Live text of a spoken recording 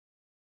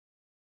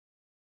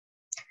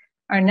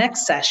Our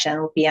next session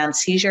will be on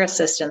seizure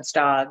assistance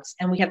dogs,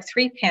 and we have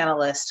 3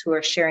 panelists who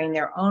are sharing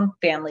their own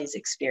family's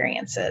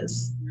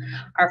experiences.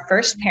 Our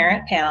first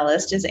parent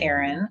panelist is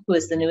Erin, who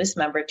is the newest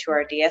member to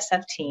our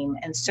DSF team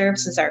and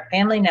serves as our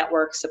Family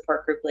Network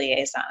Support Group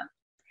Liaison.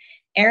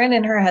 Erin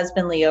and her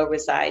husband Leo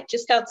reside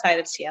just outside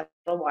of Seattle,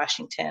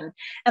 Washington,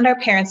 and are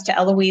parents to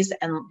Eloise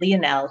and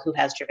Lionel, who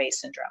has Dravet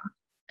syndrome.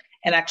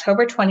 In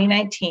October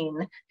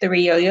 2019, the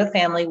Rioyo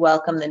family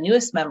welcomed the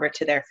newest member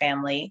to their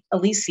family,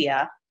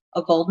 Alicia,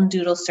 a golden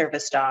doodle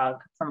service dog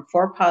from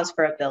Four Paws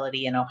for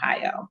Ability in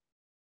Ohio.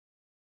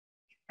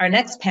 Our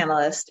next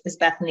panelist is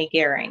Bethany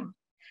Gehring.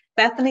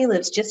 Bethany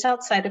lives just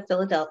outside of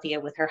Philadelphia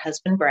with her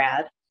husband,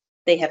 Brad.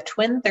 They have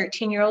twin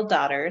 13-year-old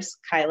daughters,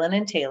 Kylan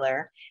and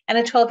Taylor, and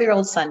a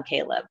 12-year-old son,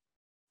 Caleb.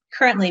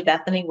 Currently,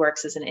 Bethany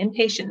works as an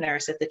inpatient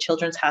nurse at the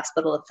Children's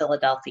Hospital of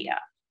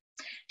Philadelphia.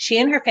 She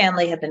and her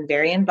family have been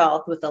very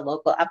involved with the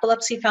local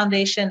Epilepsy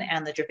Foundation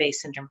and the Dravet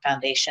Syndrome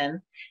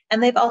Foundation,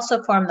 and they've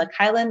also formed the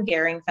Kylan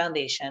Gehring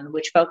Foundation,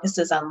 which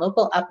focuses on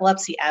local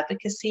epilepsy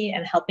advocacy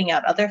and helping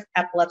out other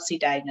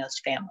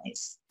epilepsy-diagnosed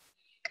families.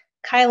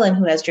 Kylan,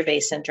 who has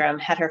Dravet syndrome,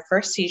 had her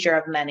first seizure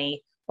of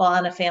many while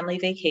on a family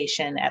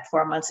vacation at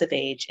 4 months of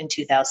age in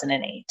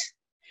 2008.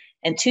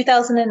 In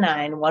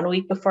 2009, 1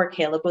 week before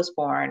Caleb was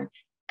born,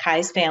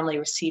 Kai's family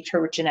received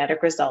her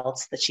genetic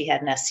results that she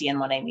had an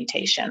SCN1A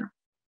mutation.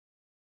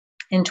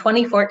 In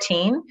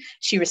 2014,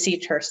 she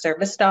received her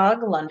service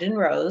dog, London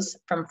Rose,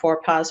 from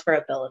Four Paws for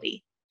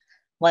Ability.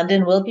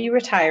 London will be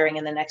retiring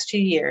in the next 2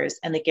 years,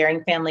 and the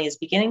Gehring family is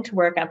beginning to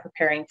work on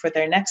preparing for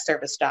their next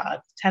service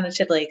dog,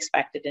 tentatively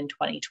expected in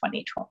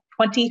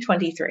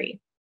 2023.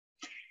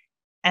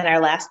 And our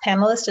last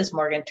panelist is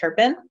Morgan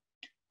Turpin.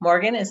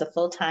 Morgan is a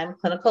full-time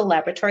clinical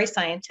laboratory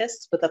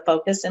scientist with a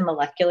focus in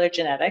molecular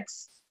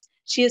genetics.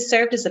 She has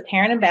served as a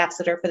parent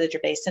ambassador for the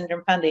Dravet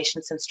Syndrome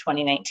Foundation since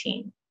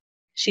 2019.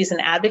 She's an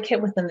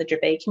advocate within the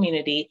Dravet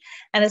community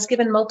and has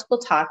given multiple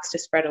talks to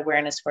spread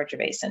awareness for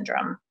Dravet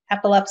syndrome,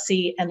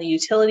 epilepsy, and the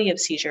utility of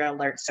seizure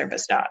alert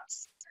service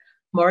dogs.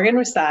 Morgan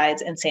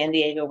resides in San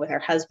Diego with her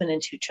husband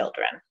and 2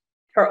 children.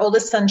 Her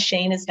oldest son,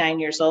 Shane, is 9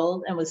 years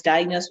old and was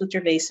diagnosed with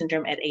Dravet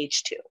syndrome at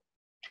age 2.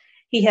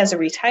 He has a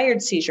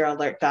retired seizure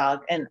alert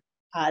dog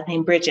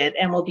named Bridget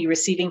and will be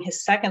receiving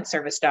his second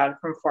service dog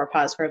from Four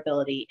Paws for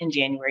Ability in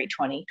January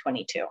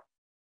 2022.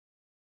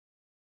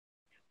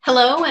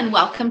 Hello and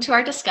welcome to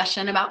our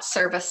discussion about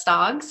service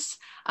dogs,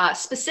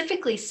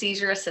 specifically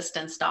seizure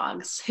assistance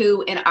dogs,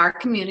 who in our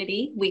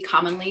community we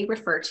commonly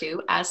refer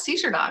to as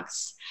seizure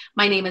dogs.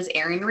 My name is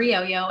Erin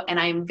Rioyo, and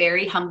I am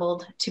very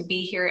humbled to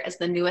be here as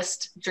the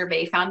newest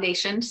Dravet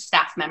Foundation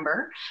staff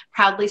member,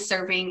 proudly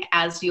serving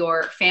as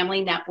your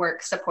Family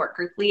Network Support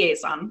Group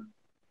Liaison.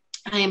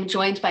 I am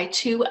joined by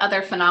 2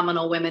 other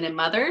phenomenal women and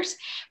mothers,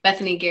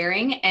 Bethany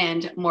Gehring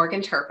and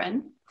Morgan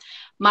Turpin.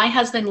 My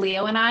husband,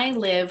 Leo, and I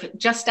live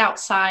just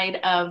outside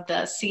of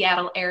the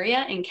Seattle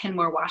area in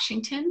Kenmore,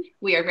 Washington.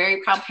 We are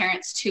very proud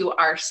parents to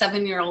our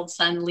 7-year-old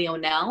son,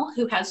 Lionel,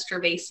 who has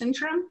Dravet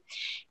syndrome,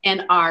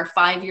 and our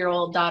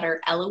 5-year-old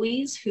daughter,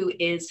 Eloise, who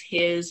is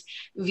his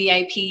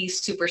VIP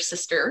super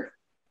sister.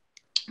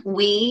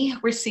 We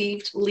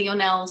received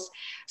Lionel's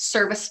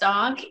service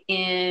dog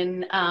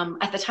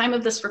at the time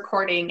of this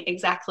recording,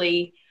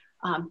 exactly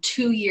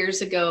 2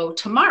 years ago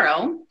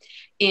tomorrow,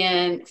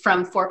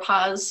 from Four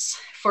Paws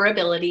for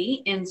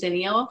Ability in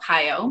Xenia,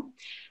 Ohio.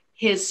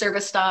 His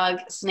service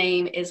dog's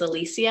name is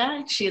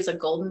Alicia. She is a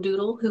golden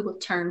doodle who will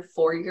turn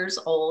 4 years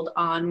old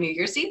on New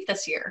Year's Eve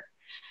this year.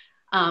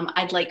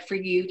 I'd like for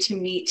you to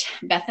meet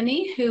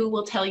Bethany, who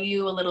will tell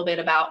you a little bit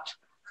about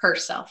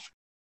herself.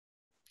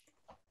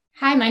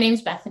 Hi, my name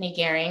is Bethany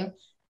Gehring.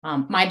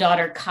 My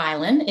daughter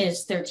Kylan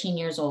is 13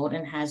 years old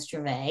and has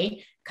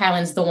Dravet.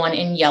 Kylan's the one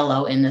in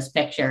yellow in this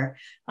picture.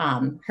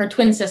 Her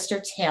twin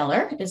sister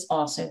Taylor is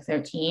also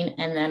 13.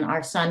 And then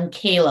our son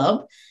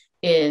Caleb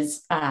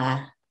is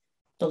the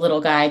little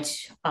guy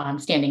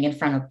standing in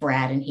front of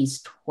Brad, and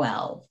he's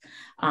 12.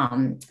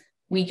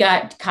 We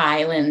got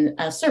Kylan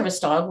a service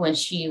dog when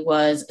she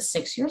was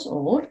 6 years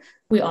old.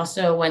 We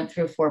also went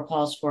through Four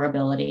Paws for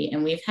Ability,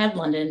 and we've had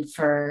London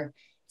for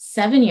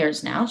 7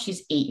 years now.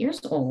 She's 8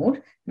 years old.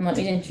 And let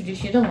me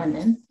introduce you to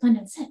London.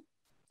 London, sit.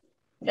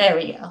 There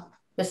we go.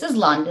 This is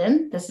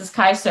London. This is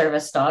Kai's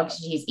service dog.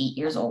 She's 8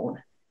 years old.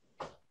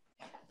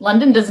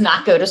 London does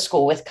not go to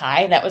school with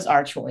Kai. That was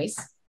our choice.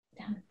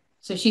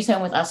 So she's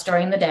home with us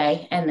during the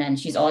day, and then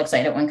she's all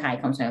excited when Kai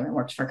comes home and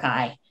works for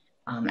Kai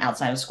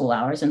outside of school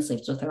hours and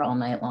sleeps with her all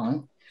night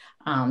long.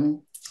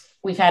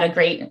 We've had a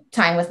great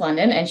time with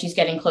London, and she's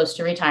getting close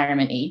to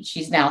retirement age.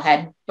 She's now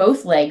had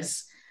both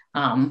legs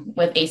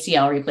with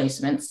ACL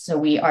replacements. So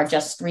we are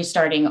just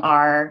restarting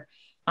our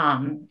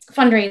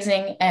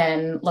fundraising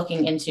and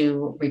looking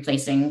into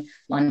replacing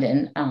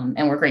London.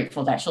 And we're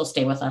grateful that she'll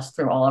stay with us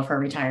through all of her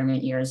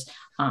retirement years,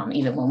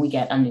 even when we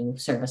get a new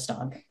service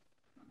dog.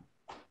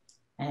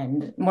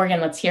 And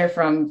Morgan, let's hear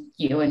from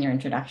you and your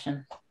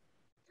introduction.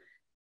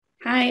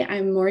 Hi,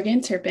 I'm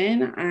Morgan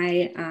Turpin.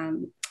 I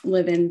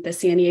live in the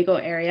San Diego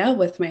area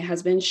with my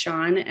husband,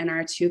 Sean, and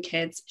our two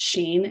kids,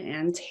 Shane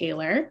and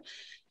Taylor.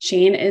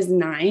 Shane is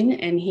 9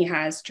 and he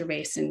has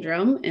Dravet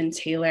syndrome, and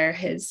Taylor,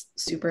 his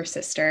super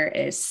sister,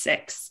 is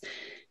 6.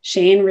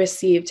 Shane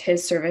received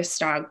his service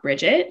dog,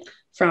 Bridget,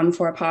 from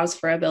Four Paws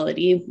for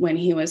Ability when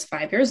he was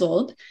 5 years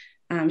old.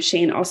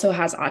 Shane also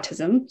has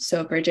autism,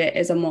 so Bridget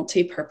is a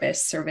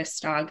multi-purpose service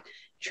dog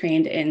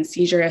trained in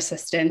seizure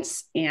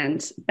assistance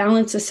and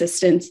balance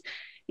assistance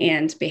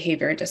and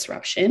behavior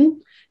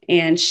disruption.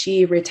 And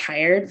she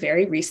retired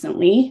very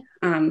recently.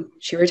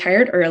 She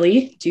retired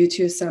early due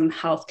to some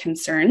health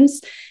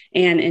concerns.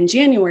 And in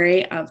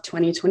January of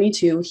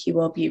 2022, he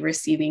will be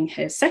receiving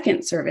his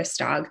second service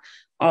dog,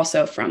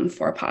 also from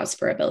Four Paws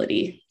for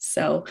Ability.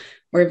 So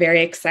we're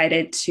very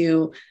excited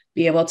to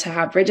be able to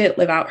have Bridget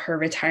live out her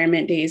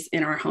retirement days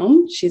in our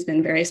home. She's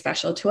been very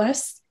special to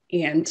us.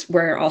 And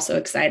we're also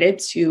excited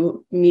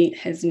to meet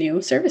his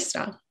new service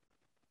dog.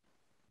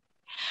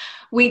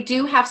 We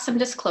do have some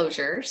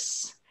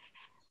disclosures.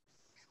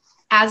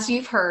 As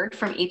you've heard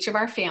from each of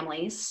our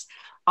families,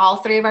 all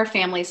 3 of our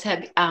families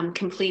have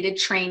completed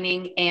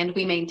training, and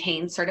we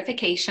maintain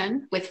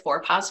certification with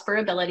Four Paws for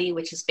Ability,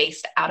 which is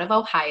based out of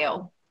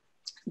Ohio.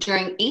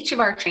 During each of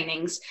our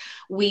trainings,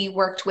 we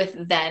worked with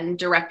then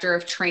Director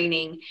of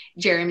Training,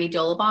 Jeremy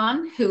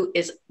Dolabon, who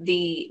is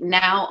the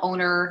now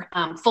owner,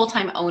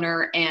 full-time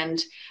owner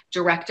and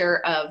Director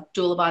of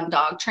Dolabon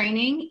Dog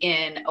Training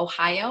in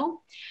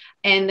Ohio.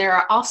 And there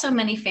are also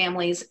many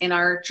families in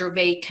our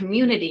Dravet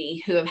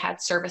community who have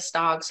had service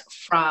dogs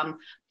from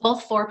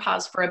both Four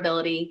Paws for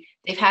Ability.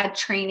 They've had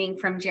training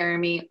from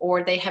Jeremy,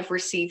 or they have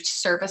received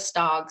service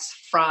dogs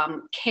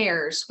from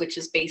CARES, which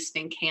is based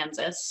in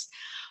Kansas.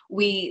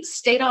 We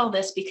state all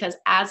this because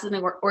as an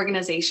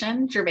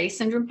organization, Dravet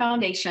Syndrome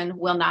Foundation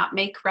will not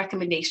make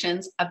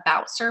recommendations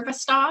about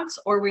service dogs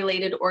or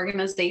related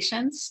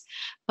organizations,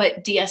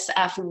 but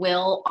DSF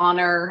will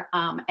honor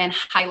and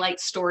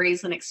highlight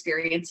stories and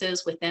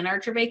experiences within our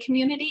Dravet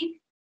community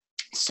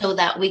so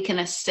that we can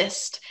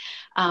assist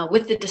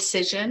with the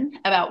decision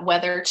about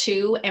whether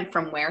to and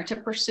from where to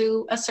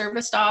pursue a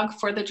service dog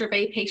for the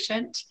Dravet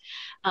patient.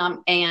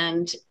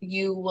 And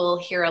you will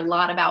hear a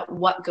lot about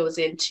what goes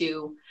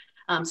into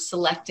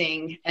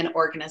selecting an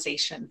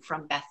organization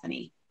from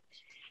Bethany.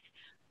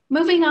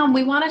 Moving on,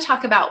 we want to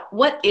talk about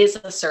what is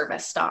a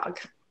service dog.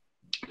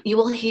 You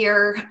will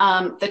hear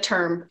the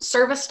term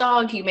service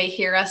dog. You may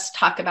hear us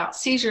talk about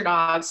seizure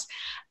dogs,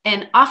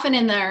 and often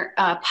in their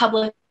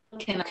public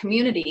and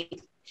community,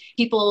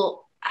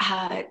 people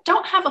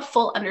don't have a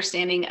full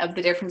understanding of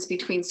the difference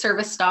between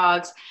service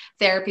dogs,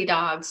 therapy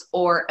dogs,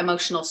 or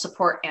emotional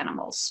support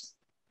animals.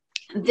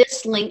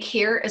 This link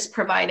here is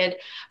provided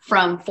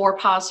from Four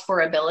Paws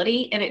for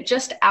Ability, and it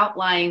just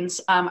outlines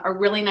a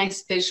really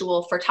nice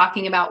visual for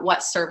talking about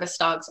what service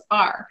dogs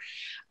are.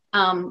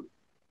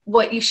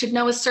 What you should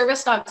know is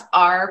service dogs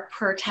are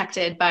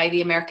protected by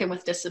the Americans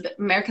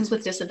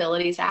with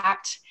Disabilities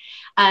Act,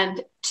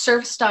 and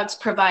service dogs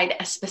provide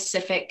a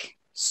specific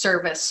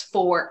service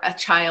for a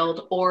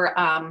child or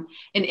an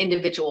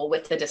individual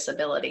with a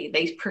disability.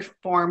 They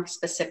perform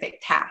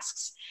specific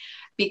tasks.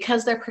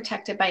 Because they're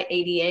protected by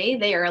ADA,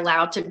 they are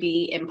allowed to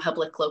be in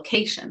public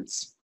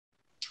locations.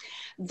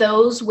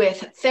 Those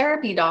with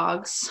therapy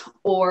dogs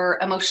or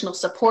emotional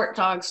support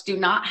dogs do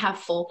not have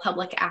full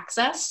public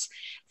access.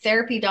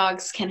 Therapy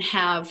dogs can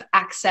have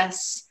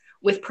access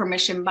with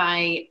permission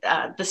by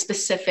the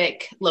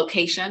specific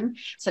location,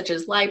 such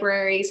as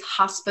libraries,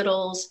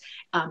 hospitals,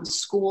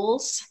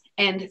 schools.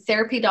 And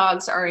therapy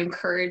dogs are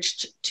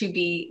encouraged to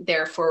be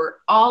there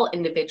for all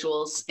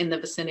individuals in the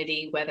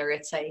vicinity, whether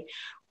it's a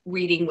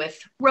Reading with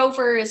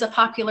Rover is a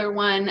popular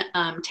one,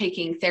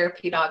 taking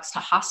therapy dogs to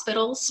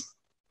hospitals.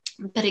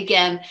 But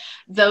again,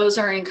 those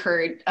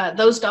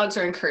dogs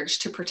are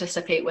encouraged to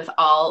participate with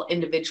all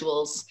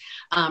individuals,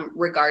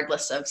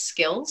 regardless of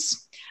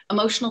skills.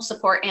 Emotional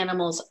support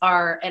animals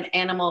are an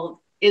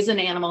animal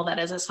that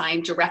is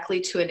assigned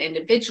directly to an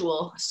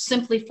individual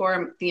simply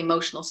for the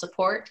emotional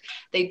support.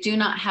 They do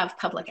not have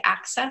public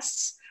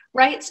access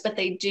rights, but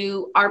they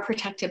are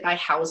protected by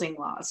housing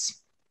laws.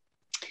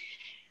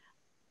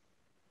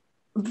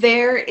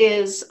 There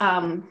is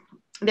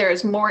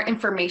more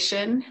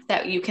information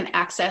that you can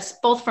access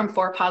both from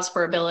Four Paws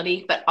for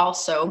Ability, but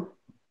also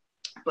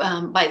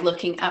by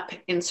looking up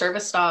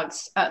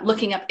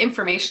looking up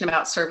information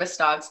about service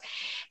dogs.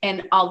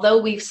 And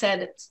although we've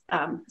said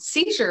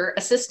seizure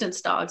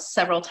assistance dogs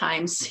several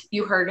times,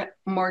 you heard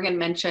Morgan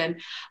mention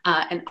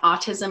an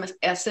autism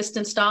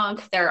assistance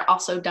dog. There are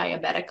also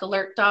diabetic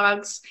alert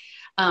dogs,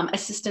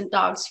 assistant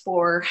dogs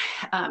for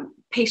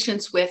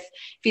patients with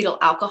fetal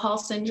alcohol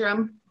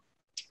syndrome,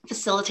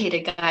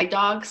 facilitated guide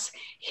dogs,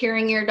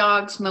 hearing ear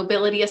dogs,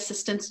 mobility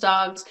assistance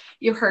dogs.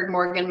 You heard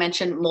Morgan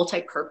mention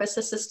multi-purpose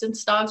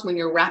assistance dogs when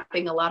you're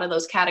wrapping a lot of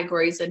those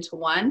categories into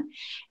one,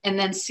 and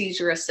then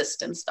seizure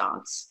assistance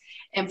dogs.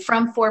 And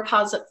from Four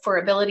Paws for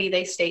Ability,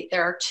 they state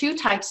there are 2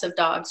 types of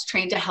dogs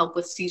trained to help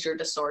with seizure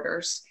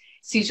disorders: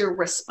 seizure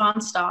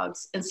response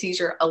dogs and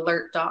seizure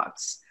alert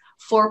dogs.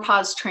 Four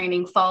Paws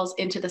training falls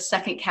into the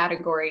second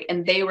category,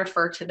 and they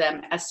refer to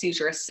them as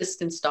seizure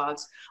assistance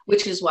dogs,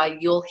 which is why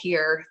you'll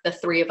hear the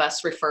three of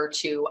us refer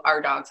to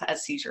our dogs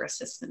as seizure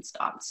assistance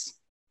dogs.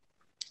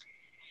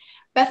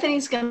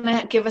 Bethany's going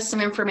to give us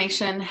some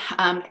information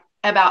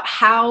about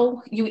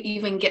how you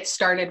even get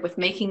started with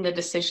making the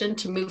decision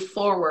to move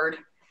forward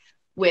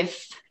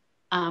with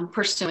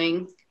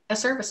pursuing a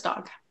service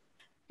dog.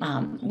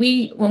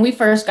 When we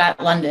first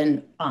got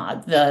London,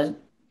 that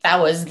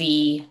was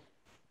the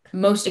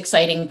most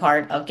exciting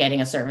part of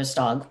getting a service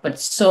dog, but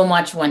so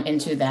much went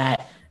into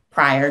that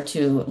prior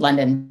to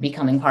London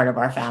becoming part of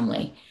our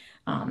family.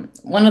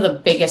 One of the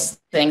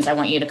biggest things I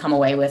want you to come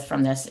away with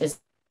from this is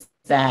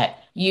that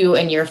you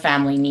and your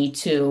family need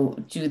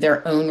to do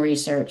their own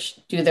research,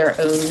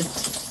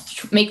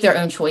 make their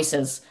own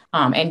choices,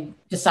 and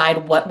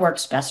decide what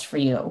works best for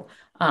you.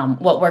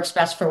 What works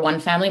best for one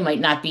family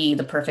might not be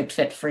the perfect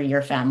fit for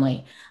your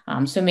family.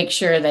 So make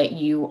sure that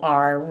you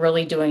are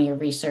really doing your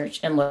research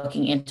and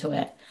looking into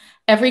it.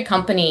 Every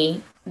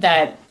company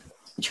that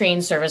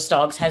trains service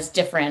dogs has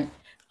different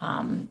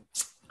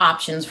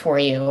options for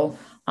you,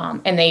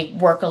 and they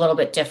work a little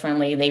bit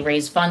differently. They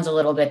raise funds a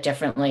little bit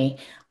differently.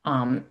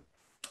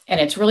 And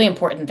it's really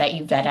important that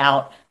you vet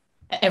out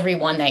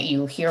everyone that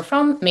you hear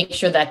from. Make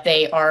sure that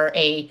they are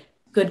a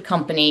good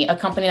company, a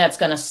company that's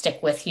going to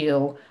stick with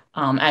you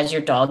as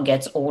your dog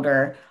gets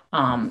older,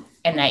 and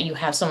that you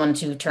have someone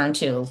to turn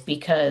to,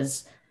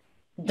 because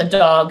the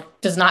dog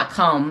does not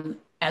come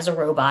as a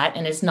robot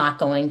and is not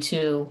going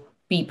to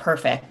be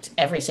perfect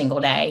every single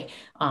day.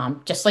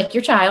 Just like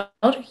your child,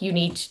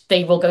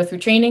 they will go through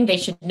training. They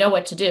should know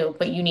what to do,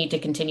 but you need to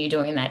continue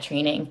doing that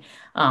training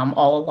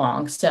all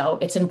along. So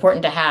it's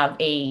important to have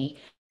a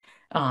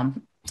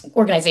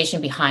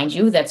organization behind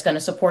you that's going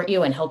to support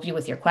you and help you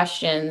with your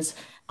questions.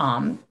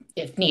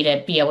 If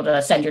needed, be able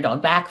to send your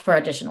dog back for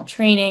additional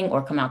training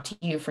or come out to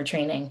you for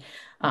training.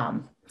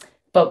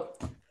 But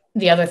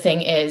the other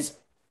thing is,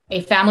 a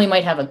family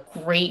might have a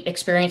great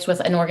experience with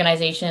an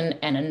organization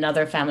and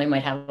another family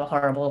might have a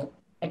horrible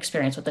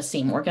experience with the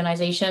same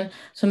organization.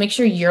 So make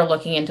sure you're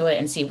looking into it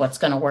and see what's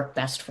going to work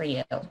best for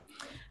you.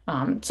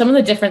 Some of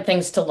the different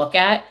things to look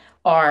at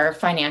are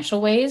financial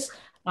ways.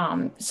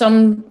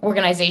 Some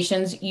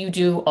organizations, you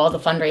do all the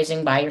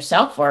fundraising by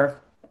yourself, or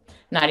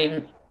not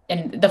even,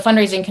 and the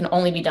fundraising can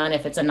only be done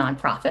if it's a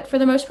nonprofit for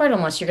the most part,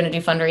 unless you're going to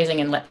do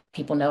fundraising and let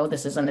people know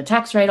this isn't a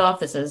tax write-off.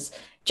 This is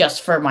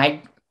just for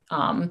my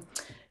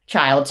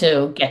child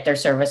to get their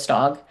service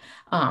dog.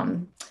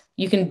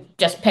 You can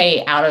just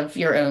pay out of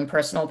your own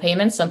personal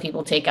payments. Some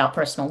people take out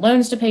personal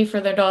loans to pay for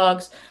their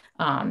dogs,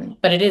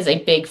 but it is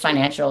a big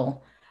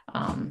financial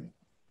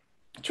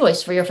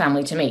choice for your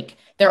family to make.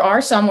 There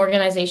are some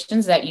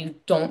organizations that you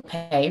don't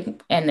pay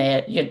and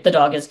the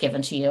dog is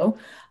given to you.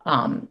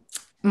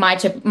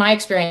 My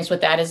experience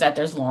with that is that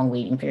there's long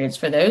waiting periods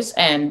for those,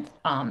 and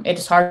it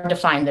is hard to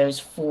find those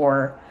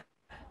for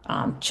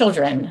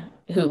children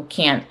who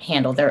can't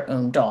handle their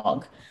own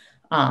dog.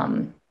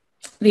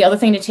 The other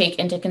thing to take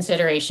into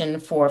consideration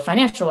for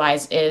financial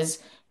wise is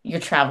your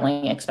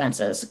traveling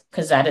expenses,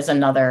 because that is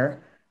another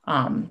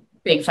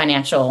big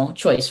financial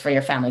choice for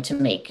your family to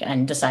make,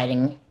 and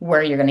deciding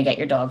where you're going to get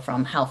your dog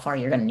from, how far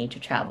you're going to need to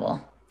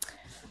travel.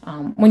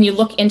 When you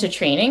look into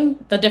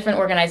training, the different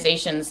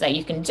organizations that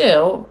you can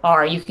do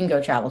are, you can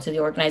go travel to the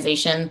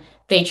organization,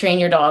 they train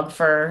your dog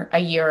for a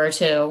year or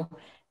two,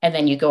 and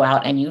then you go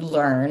out and you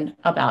learn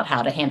about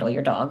how to handle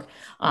your dog,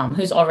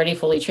 who's already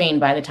fully trained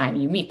by the time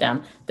you meet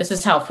them. This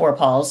is how Four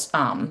Paws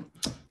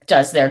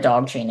does their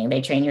dog training.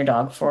 They train your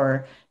dog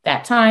for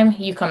that time.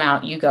 You come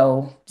out, you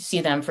go see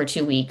them for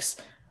 2 weeks,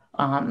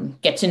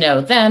 get to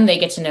know them, they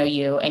get to know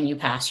you, and you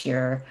pass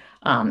your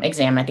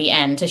exam at the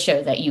end to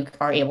show that you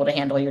are able to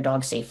handle your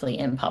dog safely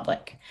in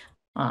public.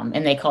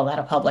 And they call that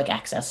a public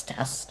access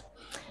test.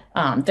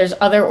 There's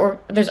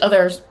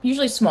other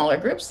usually smaller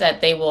groups that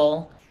they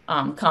will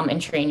come and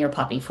train your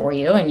puppy for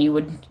you, and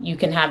you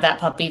can have that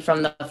puppy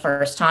from the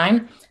first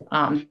time.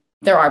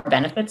 There are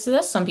benefits to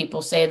this. Some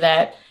people say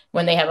that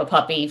when they have a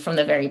puppy from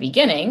the very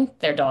beginning,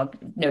 their dog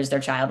knows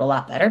their child a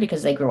lot better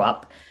because they grew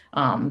up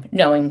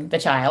knowing the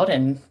child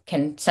and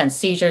can sense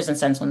seizures and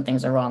sense when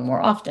things are wrong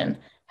more often.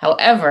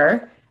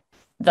 However,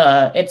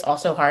 it's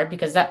also hard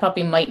because that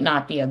puppy might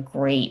not be a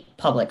great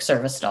public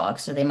service dog.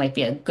 So they might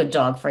be a good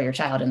dog for your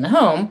child in the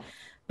home,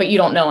 but you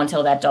don't know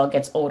until that dog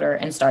gets older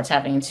and starts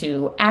having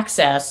to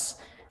access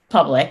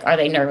public. Are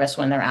they nervous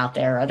when they're out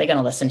there? Are they going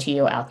to listen to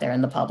you out there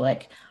in the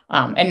public?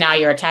 And now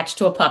you're attached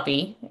to a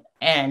puppy,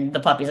 and the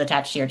puppy's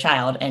attached to your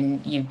child,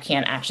 and you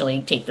can't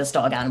actually take this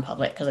dog out in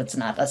public because it's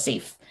not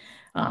safe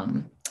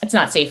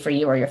for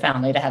you or your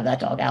family to have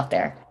that dog out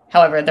there.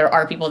 However, there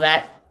are people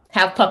that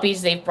have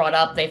puppies they've brought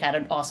up, they've had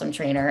an awesome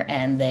trainer,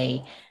 and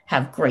they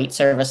have great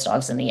service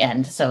dogs in the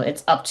end. So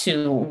it's up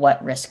to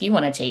what risk you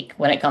want to take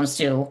when it comes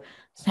to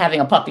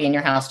having a puppy in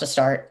your house to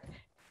start,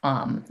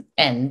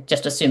 and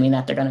just assuming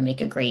that they're going to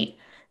make a great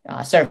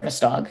service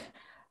dog.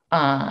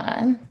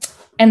 And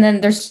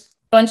then there's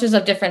bunches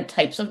of different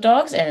types of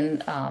dogs,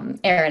 and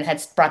Erin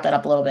had brought that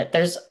up a little bit.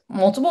 There's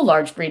multiple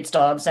large breeds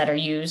dogs that are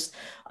used,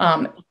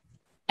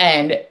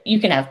 and you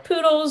can have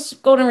poodles,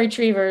 golden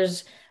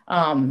retrievers,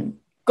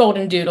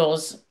 golden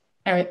doodles,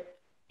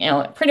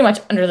 pretty much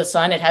under the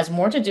sun. It has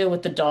more to do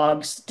with the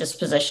dog's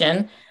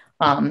disposition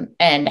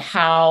and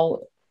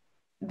how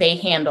they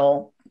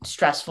handle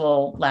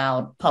stressful,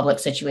 loud public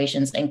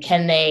situations, and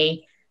can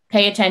they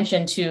pay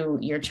attention to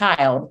your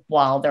child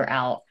while they're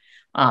out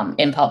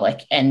in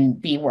public and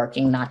be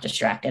working, not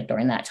distracted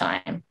during that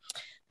time.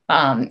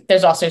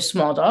 There's also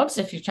small dogs.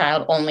 If your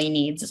child only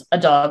needs a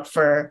dog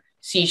for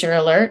seizure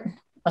alert,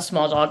 a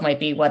small dog might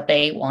be what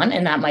they want,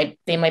 and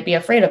they might be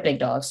afraid of big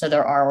dogs. So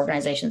there are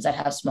organizations that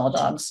have small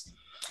dogs.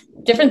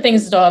 Different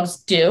things dogs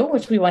do,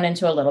 which we went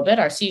into a little bit,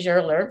 are seizure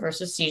alert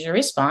versus seizure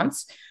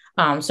response.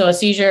 So a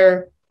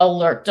seizure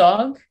alert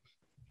dog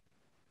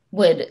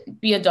would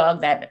be a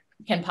dog that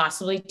can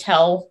possibly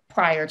tell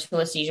prior to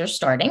a seizure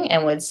starting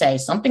and would say,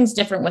 something's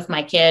different with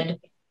my kid,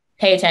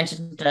 pay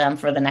attention to them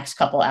for the next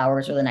couple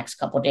hours or the next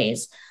couple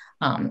days.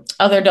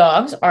 Other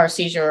dogs are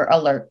seizure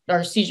alert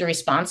or seizure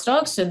response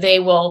dogs. So they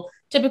will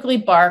typically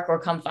bark or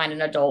come find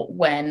an adult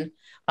when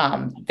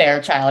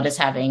their child is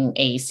having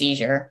a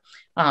seizure.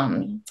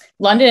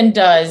 London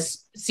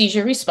does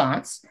seizure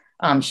response.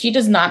 She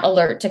does not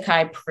alert to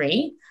Kai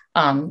pre.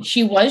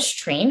 She was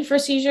trained for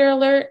seizure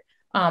alert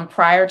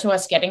prior to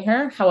us getting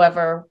her.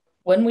 However,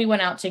 when we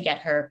went out to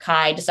get her,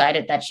 Kai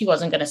decided that she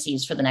wasn't going to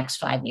seize for the next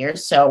 5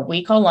 years. So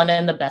we call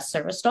London the best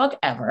service dog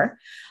ever.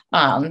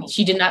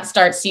 She did not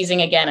start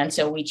seizing again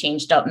until we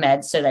changed up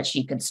meds so that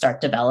she could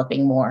start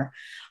developing more,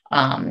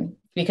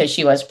 because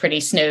she was pretty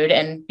snowed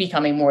and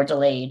becoming more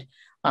delayed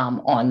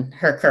on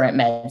her current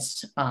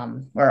meds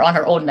or on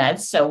her old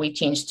meds. So we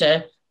changed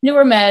to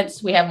newer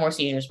meds. We have more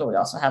seizures, but we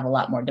also have a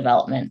lot more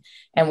development.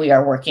 And we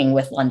are working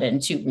with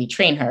London to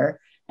retrain her.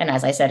 And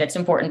as I said, it's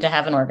important to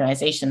have an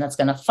organization that's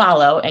going to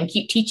follow and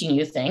keep teaching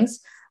you things.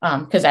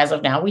 Because as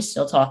of now, we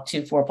still talk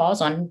to Four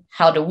Paws on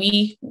how do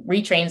we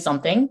retrain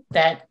something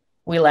that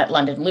we let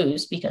London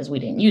lose because we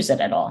didn't use it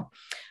at all.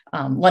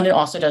 London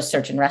also does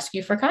search and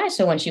rescue for Kai.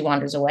 So when she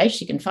wanders away,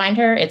 she can find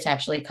her. It's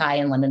actually Kai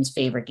and London's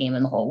favorite game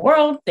in the whole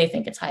world. They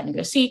think it's hide and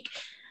go seek.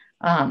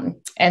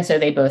 And so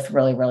they both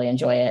really, really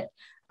enjoy it.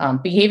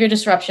 Behavior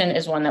disruption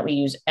is one that we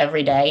use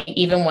every day.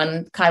 Even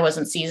when Kai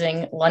wasn't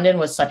seizing, London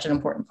was such an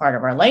important part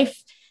of our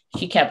life.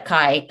 She kept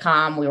Kai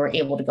calm. We were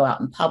able to go out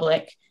in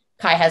public.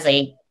 Kai has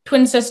a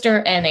twin sister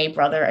and a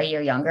brother a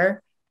year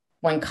younger.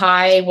 When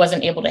Kai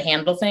wasn't able to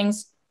handle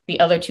things,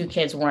 the other two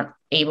kids weren't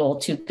able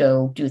to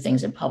go do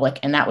things in public.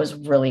 And that was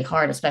really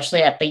hard,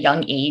 especially at the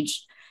young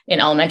age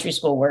in elementary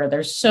school where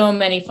there's so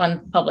many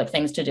fun public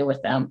things to do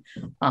with them.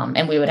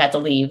 And we would have to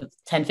leave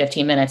 10,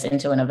 15 minutes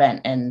into an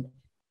event and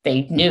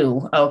they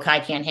knew, oh, Kai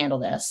can't handle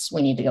this.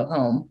 We need to go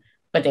home.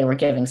 But they were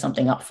giving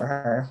something up for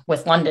her.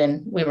 With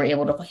London, we were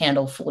able to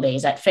handle full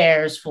days at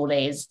fairs, full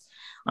days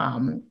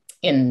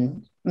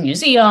in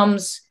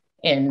museums,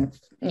 in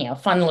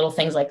fun little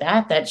things like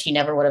that she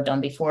never would have done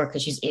before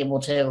because she's able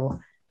to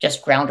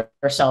just ground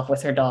herself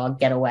with her dog,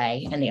 get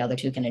away, and the other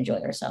two can enjoy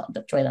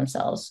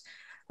themselves.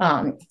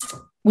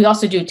 We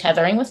also do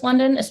tethering with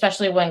London,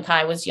 especially when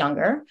Kai was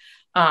younger,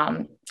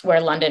 where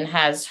London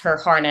has her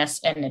harness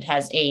and it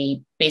has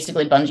a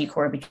basically bungee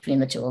cord between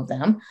the two of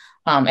them.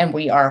 And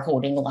we are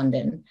holding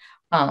London.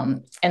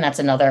 And that's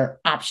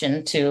another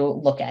option to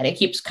look at. It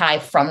keeps Kai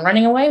from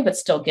running away, but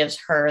still gives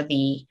her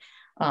the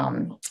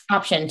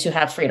option to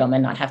have freedom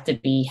and not have to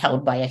be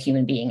held by a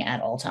human being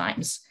at all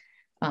times.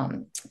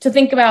 To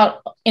think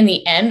about in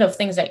the end of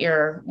things that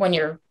when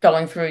you're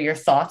going through your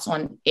thoughts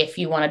on if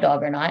you want a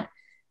dog or not,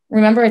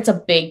 remember it's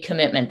a big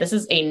commitment. This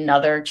is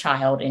another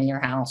child in your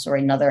house or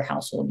another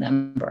household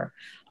member.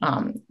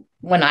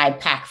 When I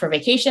pack for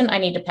vacation, I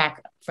need to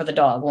pack for the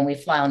dog. When we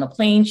fly on a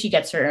plane, she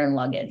gets her own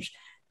luggage.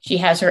 She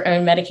has her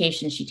own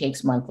medication she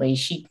takes monthly.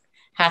 She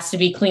has to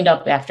be cleaned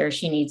up after.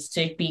 She needs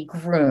to be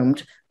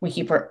groomed. We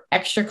keep her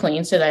extra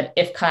clean so that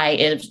if Kai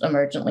is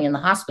emergently in the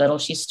hospital,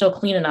 she's still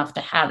clean enough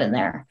to have in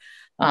there.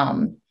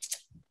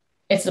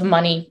 It's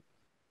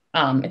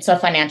a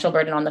financial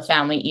burden on the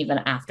family even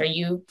after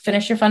you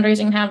finish your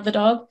fundraising and have the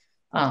dog.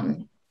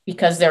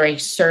 Because they're a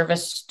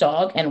service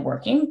dog and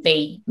working,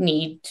 they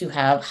need to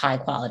have high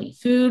quality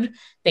food.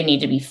 They need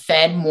to be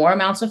fed more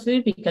amounts of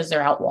food because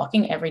they're out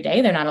walking every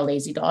day. They're not a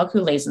lazy dog who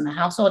lays in the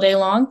house all day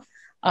long.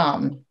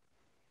 And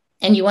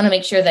you want to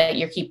make sure that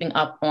you're keeping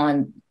up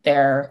on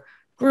their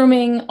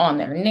grooming, on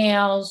their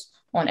nails,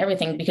 on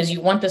everything, because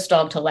you want this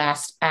dog to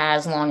last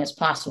as long as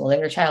possible. They're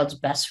your child's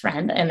best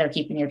friend and they're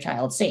keeping your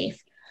child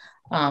safe.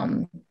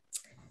 And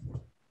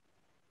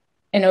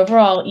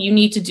overall, you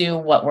need to do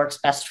what works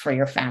best for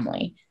your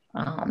family.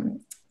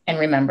 And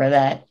remember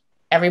that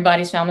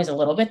everybody's family is a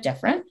little bit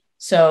different.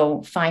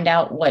 So find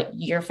out what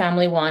your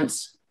family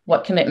wants,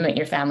 what commitment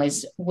your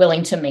family's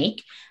willing to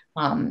make,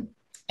 and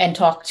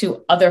talk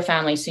to other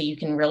families so you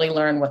can really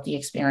learn what the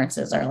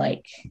experiences are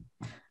like.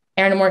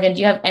 Erin and Morgan, do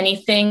you have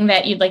anything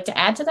that you'd like to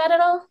add to that at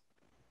all?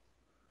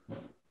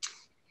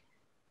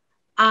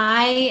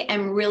 I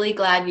am really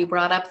glad you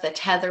brought up the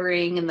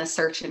tethering and the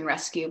search and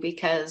rescue,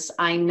 because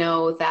I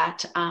know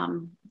that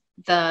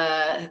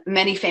the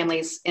many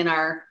families in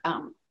our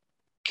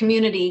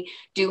community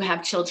do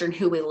have children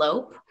who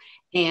elope,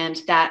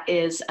 and that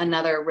is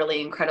another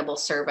really incredible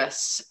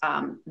service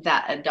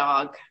that a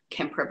dog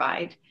can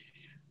provide.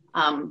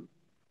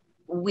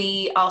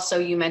 We also,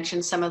 you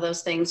mentioned some of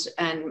those things,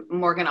 and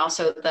Morgan,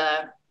 also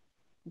the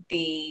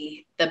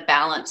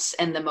balance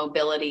and the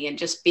mobility and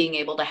just being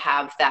able to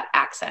have that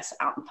access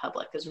out in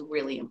public is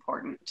really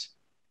important.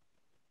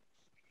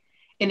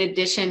 In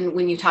addition,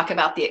 when you talk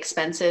about the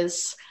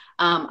expenses,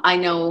 I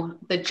know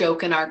the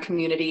joke in our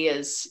community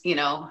is, you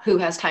know, who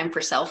has time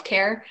for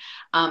self-care?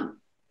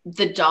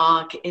 The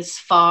dog gets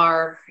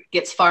far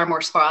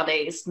more spa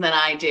days than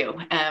I do.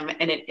 And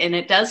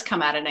it does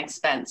come at an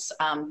expense.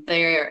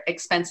 Their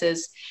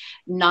expenses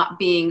not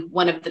being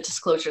one of the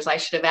disclosures I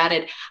should have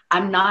added.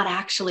 I'm not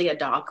actually a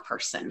dog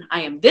person.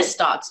 I am this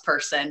dog's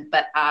person,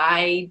 but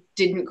I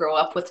didn't grow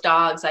up with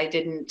dogs.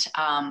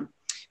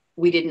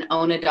 We didn't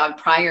own a dog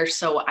prior,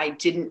 so I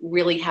didn't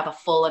really have a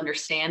full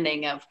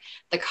understanding of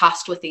the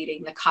cost with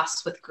eating, the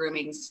costs with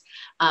groomings.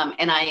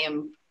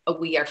 And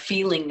we are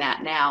feeling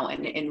that now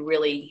and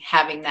really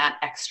having that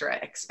extra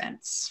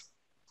expense.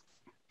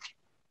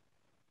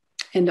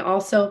 And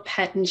also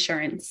pet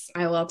insurance.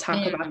 I will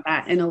talk about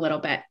that in a little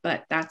bit,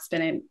 but that's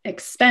been an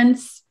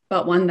expense,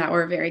 but one that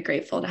we're very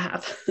grateful to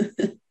have.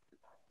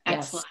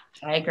 Excellent. Yes,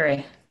 I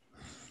agree.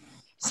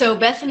 So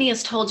Bethany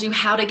has told you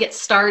how to get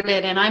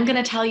started, and I'm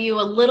going to tell you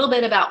a little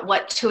bit about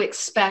what to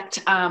expect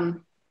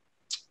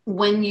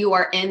when you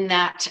are in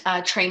that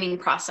training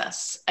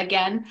process.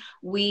 Again,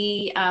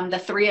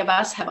 the three of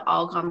us have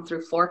all gone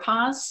through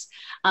 4PAWS.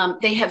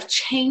 They have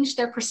changed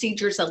their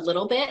procedures a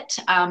little bit,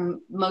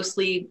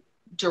 mostly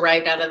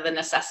derived out of the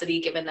necessity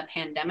given the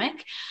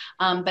pandemic.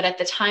 But at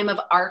the time of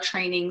our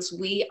trainings,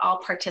 we all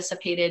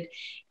participated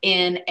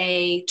in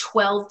a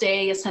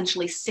 12-day,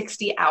 essentially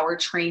 60-hour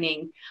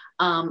training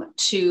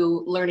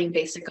to learning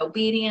basic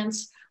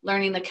obedience,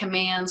 learning the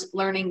commands,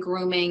 learning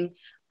grooming,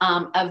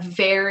 a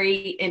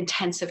very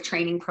intensive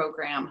training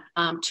program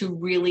to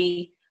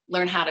really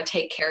learn how to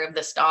take care of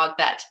this dog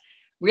that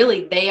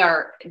really they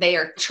are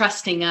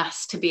trusting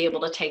us to be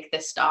able to take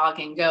this dog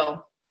and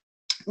go.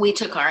 We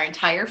took our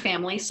entire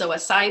family. So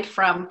aside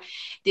from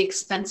the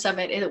expense of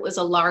it, it was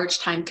a large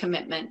time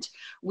commitment.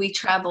 We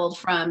traveled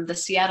from the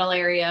Seattle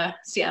area,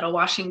 Seattle,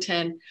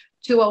 Washington,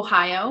 to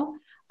Ohio.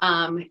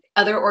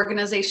 Other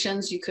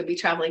organizations, you could be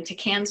traveling to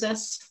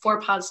Kansas.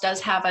 4PAWS does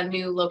have a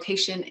new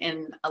location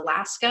in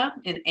Alaska,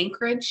 in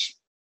Anchorage.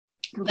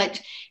 But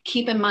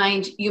keep in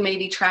mind, you may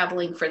be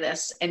traveling for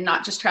this, and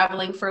not just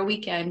traveling for a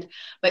weekend,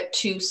 but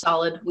 2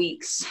 solid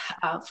weeks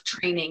of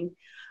training.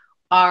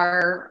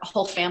 Our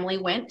whole family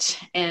went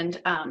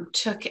and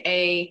took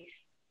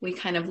we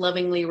kind of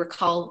lovingly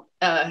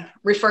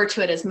refer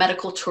to it as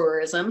medical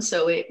tourism.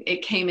 So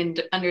it came in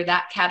under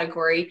that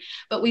category,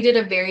 but we did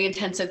a very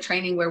intensive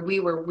training where we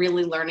were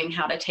really learning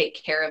how to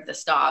take care of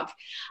this dog.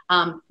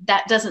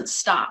 That doesn't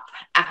stop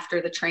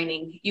after the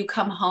training. You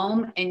come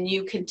home and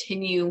you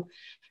continue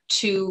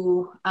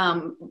to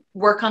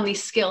work on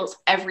these skills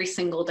every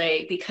single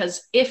day,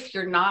 because if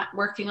you're not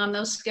working on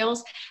those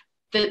skills,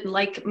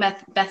 like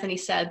Bethany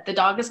said, the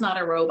dog is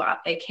not a robot.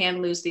 They can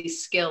lose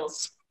these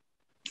skills.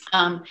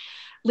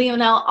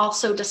 Leonel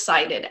also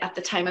decided at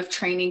the time of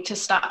training to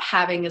stop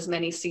having as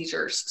many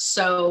seizures.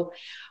 So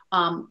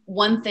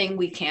one thing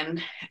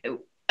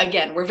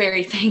we're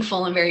very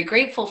thankful and very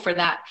grateful for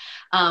that.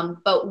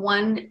 But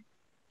one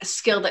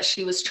skill that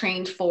she was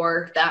trained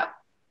for that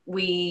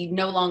we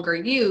no longer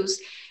use,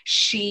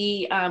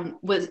 she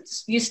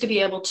used to be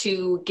able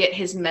to get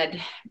his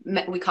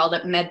we called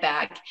it med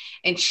bag,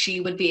 and she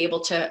would be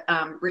able to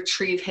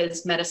retrieve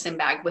his medicine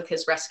bag with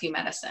his rescue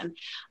medicine.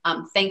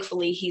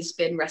 Thankfully, he's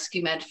been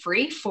rescue med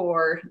free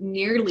for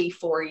nearly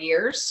 4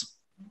 years.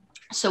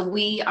 So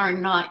we are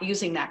not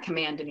using that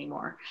command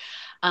anymore.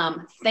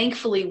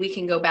 Thankfully, we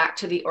can go back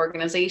to the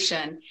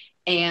organization,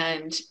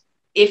 and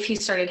if he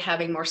started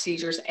having more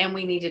seizures and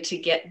we needed to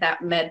get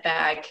that med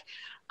bag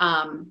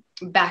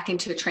back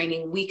into the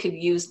training, we could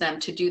use them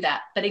to do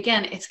that. But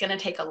again, it's going to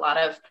take a lot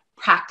of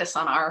practice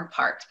on our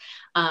part,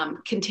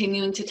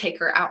 continuing to take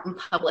her out in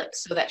public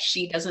so that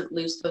she doesn't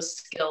lose those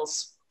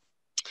skills.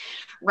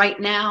 Right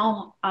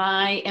now,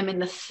 I am in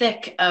the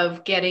thick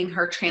of getting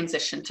her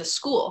transition to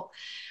school.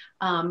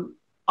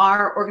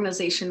 Our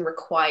organization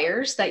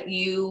requires that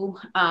you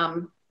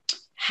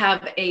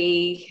have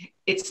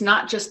it's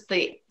not just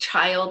the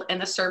child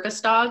and the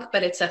service dog,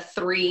 but it's a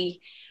 3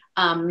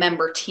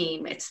 member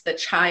team. It's the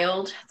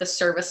child, the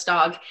service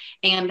dog,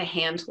 and the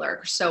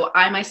handler. So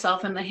I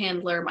myself am the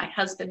handler. My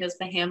husband is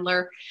the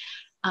handler.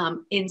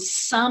 In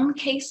some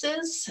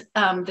cases,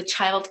 the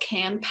child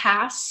can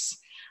pass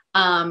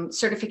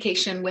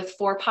certification with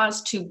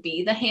 4PAWS to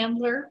be the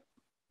handler.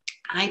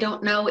 I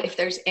don't know if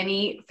there's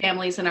any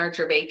families in our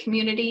Dravet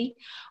community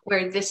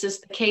where this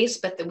is the case,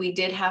 but we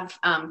did have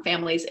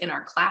families in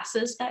our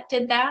classes that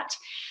did that.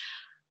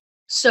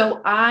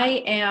 So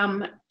I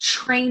am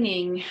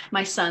training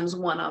my sons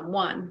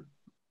one-on-one.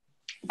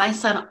 My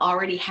son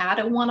already had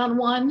a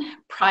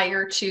one-on-one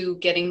prior to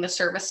getting the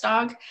service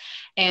dog.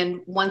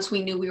 And once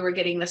we knew we were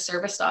getting the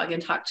service dog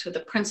and talked to the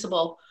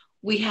principal,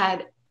 we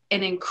had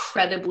an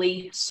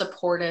incredibly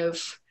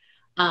supportive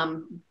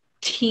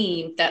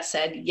team that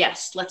said,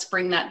 yes, let's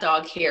bring that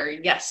dog here.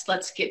 Yes,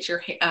 let's get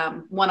your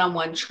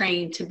one-on-one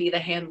trained to be the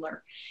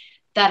handler.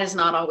 That is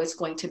not always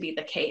going to be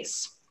the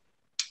case.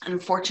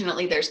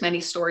 Unfortunately, there's many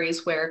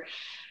stories where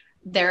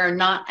they're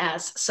not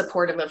as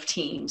supportive of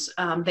teams.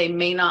 They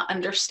may not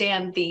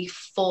understand the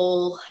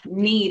full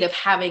need of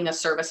having a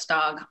service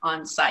dog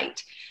on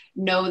site.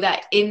 Know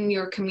that in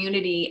your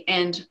community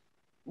and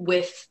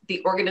with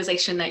the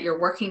organization that you're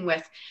working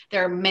with,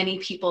 there are many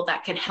people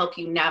that can help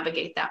you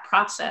navigate that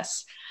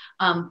process.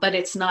 But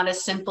it's not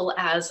as simple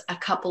as a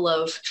couple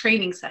of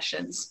training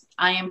sessions.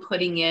 I am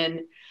putting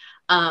in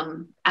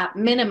at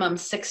minimum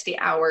 60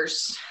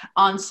 hours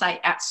on site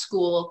at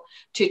school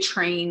to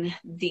train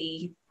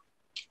the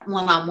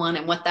one-on-one.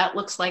 And what that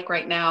looks like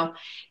right now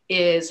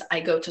is I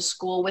go to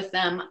school with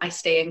them. I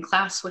stay in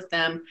class with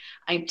them.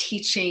 I'm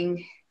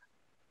teaching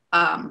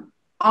on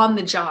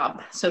the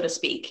job, so to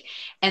speak.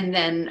 And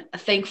then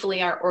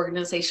thankfully, our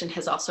organization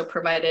has also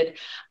provided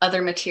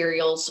other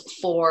materials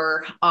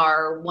for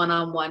our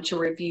one-on-one to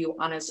review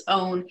on his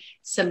own,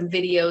 some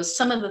videos,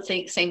 some of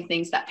the same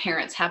things that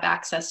parents have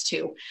access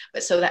to,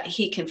 but so that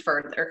he can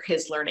further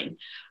his learning.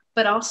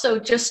 But also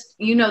just,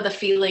 the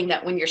feeling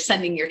that when you're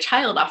sending your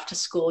child off to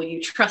school,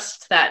 you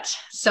trust that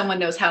someone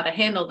knows how to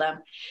handle them.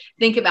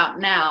 Think about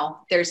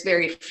now, there's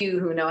very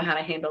few who know how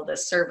to handle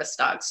this service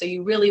dog. So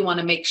you really want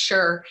to make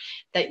sure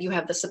that you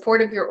have the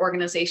support of your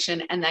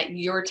organization and that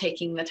you're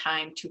taking the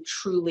time to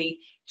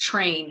truly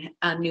train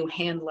a new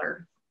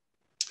handler.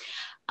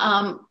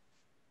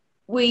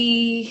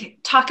 We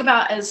talk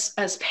about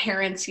as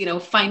parents,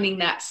 finding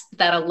that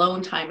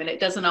alone time, and it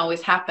doesn't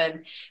always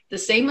happen. The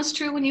same is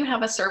true when you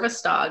have a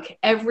service dog.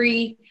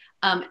 Every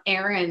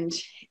errand,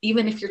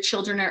 even if your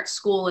children are at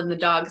school and the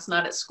dog is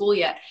not at school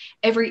yet,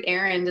 every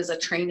errand is a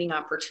training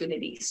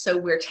opportunity. So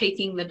we're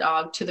taking the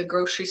dog to the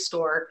grocery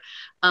store,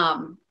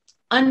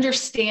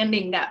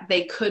 understanding that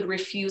they could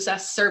refuse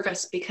us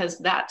service because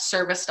that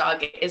service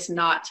dog is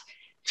not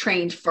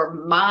trained for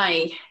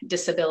my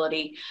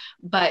disability,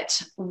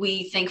 but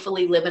we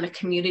thankfully live in a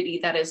community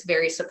that is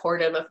very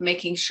supportive of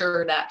making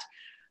sure that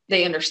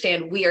they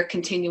understand we are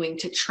continuing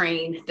to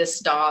train this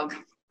dog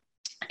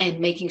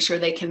and making sure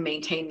they can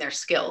maintain their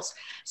skills.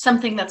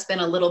 Something that's been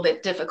a little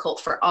bit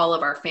difficult for all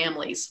of our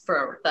families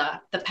for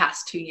the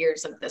past 2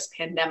 years of this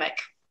pandemic.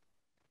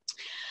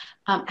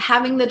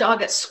 Having the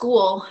dog at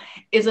school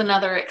is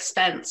another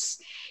expense.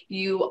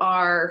 You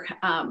are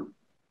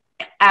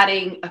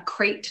adding a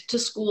crate to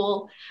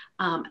school,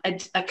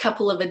 a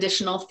couple of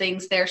additional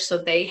things there so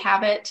they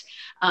have it.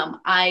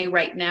 I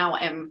right now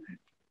am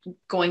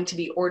going to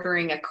be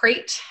ordering a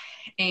crate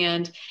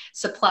and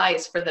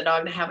supplies for the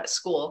dog to have at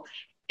school.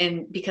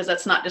 And because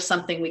that's not just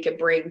something we could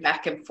bring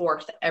back and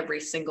forth every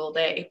single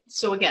day.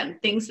 So again,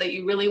 things that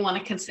you really want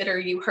to consider.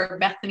 You heard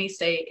Bethany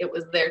say it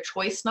was their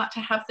choice not to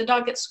have the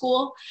dog at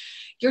school.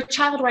 Your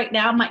child right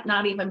now might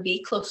not even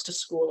be close to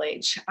school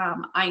age.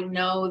 I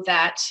know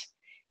that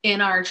in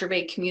our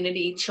Dravet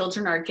community,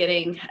 children are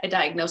getting a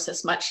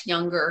diagnosis much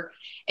younger,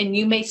 and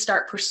you may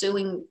start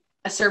pursuing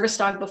a service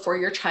dog before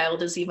your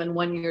child is even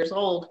 1 year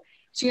old.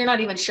 So you're not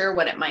even sure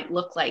what it might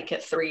look like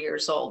at 3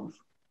 years old.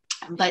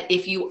 But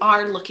if you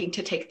are looking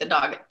to take the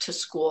dog to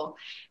school,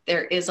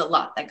 there is a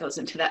lot that goes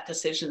into that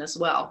decision as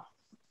well.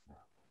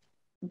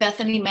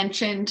 Bethany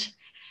mentioned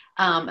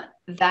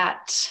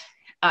that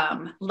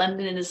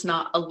London is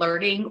not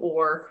alerting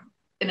or,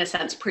 in a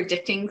sense,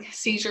 predicting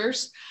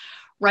seizures.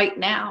 Right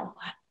now,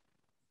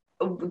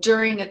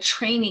 during a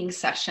training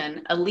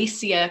session,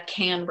 Alicia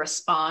can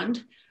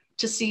respond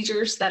to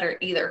seizures that are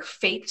either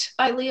faked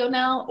by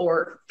Leonel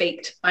or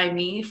faked by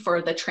me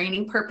for the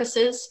training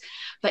purposes,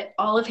 but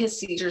all of his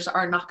seizures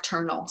are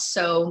nocturnal.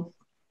 So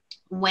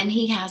when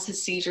he has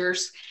his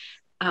seizures,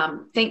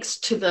 thanks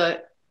to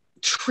the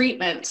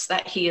treatments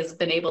that he has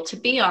been able to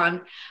be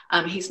on,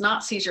 he's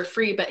not seizure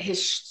free, but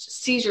his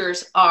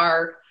seizures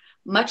are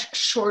much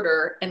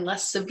shorter and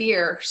less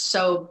severe.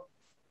 So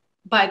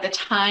by the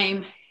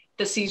time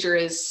the seizure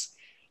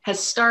has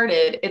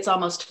started, it's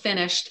almost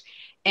finished,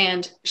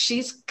 and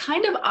she's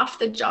kind of off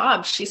the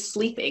job. She's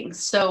sleeping.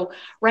 So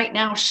right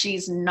now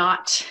she's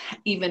not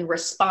even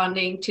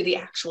responding to the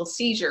actual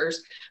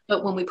seizures,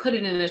 but when we put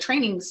it in a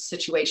training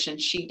situation,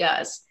 she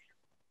does.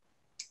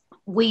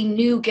 We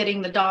knew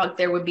getting the dog,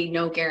 there would be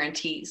no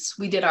guarantees.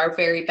 We did our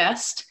very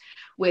best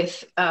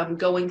with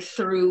going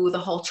through the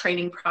whole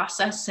training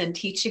process and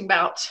teaching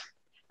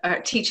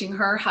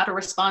her how to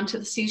respond to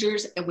the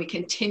seizures, and we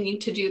continue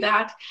to do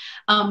that.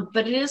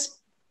 But it is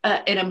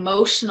an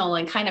emotional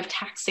and kind of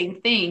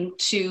taxing thing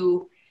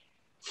to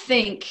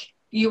think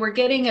you are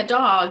getting a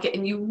dog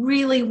and you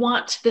really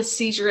want this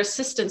seizure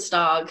assistance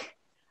dog,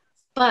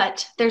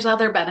 but there's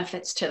other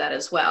benefits to that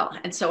as well.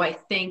 And so I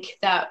think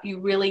that you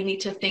really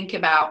need to think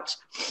about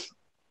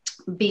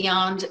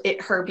beyond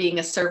her being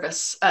a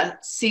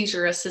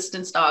seizure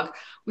assistance dog.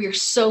 We are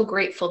so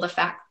grateful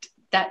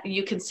that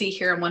you can see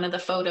here in one of the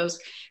photos,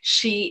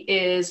 she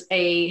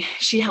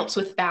helps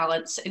with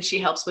balance and she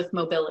helps with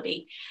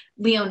mobility.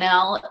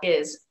 Lionel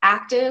is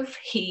active.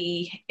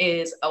 He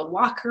is a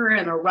walker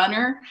and a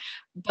runner,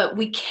 but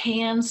we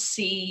can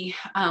see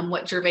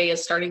what Dravet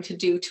is starting to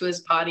do to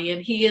his body.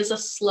 And he is a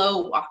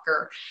slow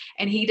walker,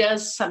 and he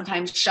does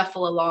sometimes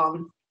shuffle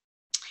along.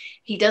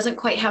 He doesn't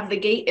quite have the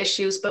gait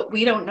issues, but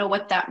we don't know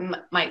what that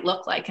might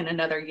look like in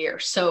another year.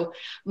 So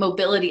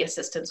mobility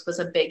assistance was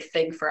a big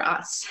thing for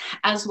us,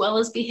 as well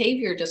as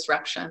behavior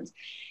disruptions.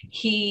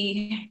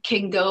 He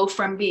can go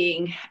from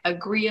being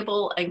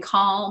agreeable and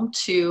calm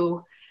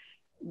to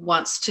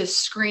wants to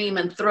scream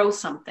and throw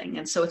something.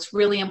 And so it's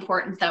really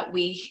important that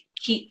we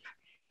keep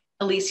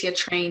Alicia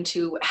trained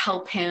to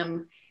help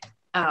him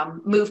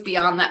move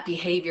beyond that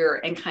behavior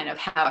and kind of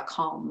have a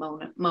calm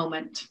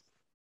moment.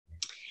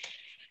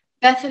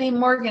 Bethany,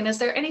 Morgan, is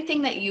there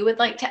anything that you would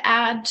like to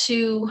add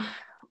to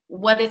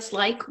what it's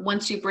like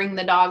once you bring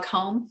the dog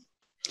home?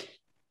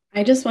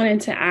 I just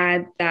wanted to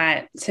add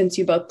that since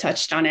you both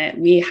touched on it,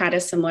 we had a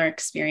similar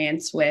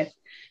experience with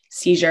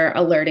seizure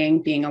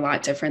alerting being a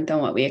lot different than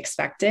what we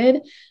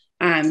expected.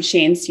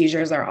 Shane's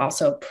seizures are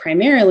also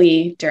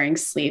primarily during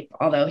sleep,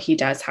 although he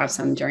does have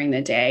some during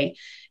the day.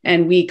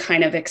 And we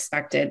kind of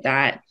expected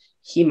that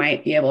he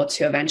might be able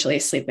to eventually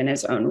sleep in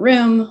his own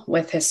room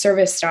with his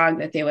service dog,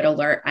 that they would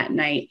alert at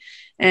night.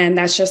 And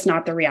that's just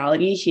not the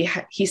reality.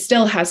 He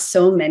still has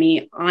so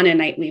many on a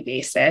nightly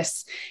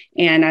basis.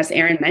 And as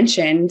Erin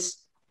mentioned,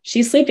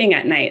 she's sleeping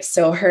at night.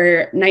 So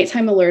her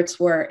nighttime alerts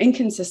were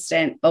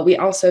inconsistent, but we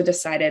also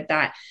decided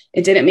that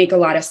it didn't make a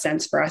lot of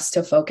sense for us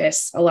to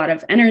focus a lot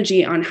of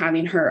energy on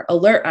having her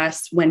alert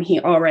us when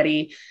he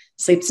already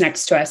sleeps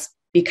next to us,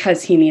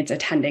 because he needs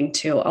attending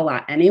to a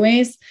lot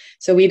anyways.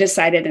 So we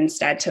decided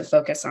instead to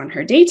focus on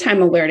her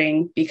daytime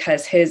alerting,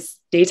 because his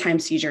daytime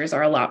seizures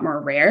are a lot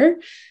more rare.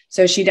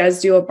 So she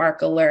does do a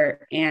bark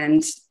alert,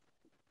 and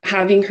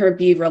having her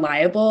be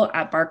reliable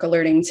at bark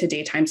alerting to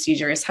daytime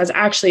seizures has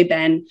actually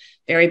been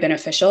very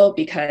beneficial,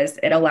 because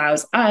it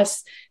allows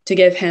us to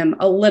give him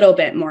a little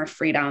bit more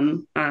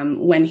freedom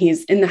when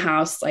he's in the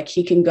house. Like,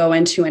 he can go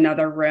into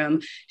another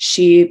room.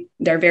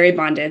 They're very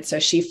bonded, so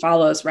she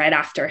follows right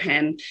after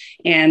him.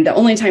 And the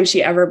only time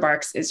she ever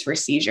barks is for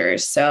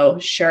seizures. So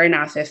sure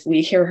enough, if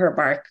we hear her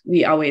bark,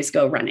 we always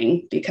go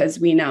running, because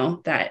we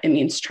know that it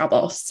means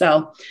trouble.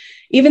 So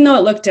even though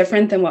it looked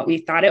different than what we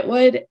thought it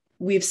would,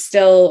 we've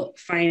still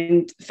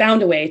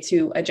found a way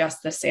to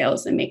adjust the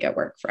sales and make it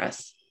work for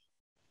us.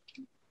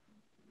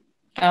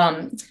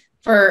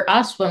 For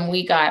us, when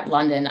we got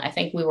London, I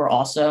think we were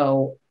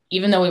also,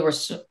 even though we were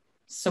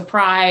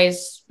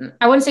surprised,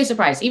 I wouldn't say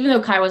surprised, even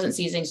though Kai wasn't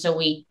seizing, so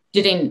we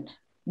didn't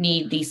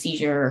need the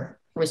seizure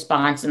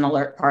response and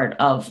alert part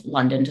of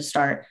London to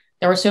start.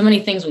 There were so many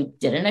things we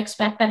didn't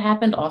expect that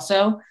happened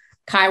also.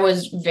 Kai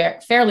was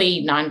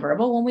fairly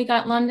nonverbal when we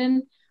got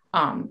London.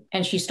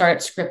 And she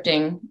started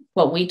scripting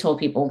what we told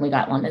people when we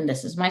got London.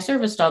 This is my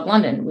service dog,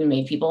 London. We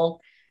made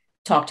people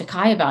talk to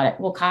Kai about it.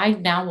 Well, Kai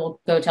now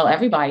will go tell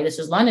everybody, this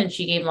is London.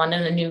 She gave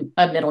London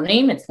a middle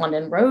name. It's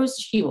London Rose.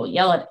 She will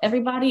yell at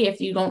everybody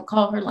if you don't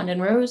call her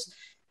London Rose.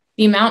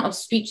 The amount of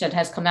speech that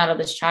has come out of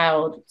this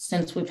child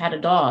since we've had a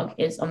dog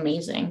is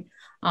amazing.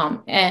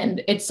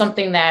 And it's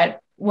something that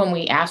when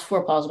we asked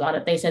for Paws about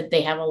it, they said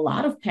they have a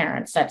lot of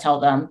parents that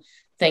tell them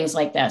things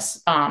like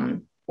this.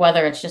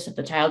 Whether it's just that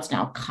the child's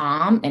now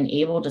calm and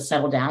able to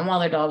settle down while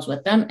their dog's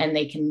with them, and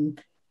they can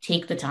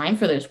take the time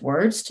for those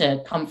words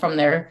to come from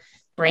their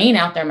brain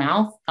out their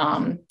mouth.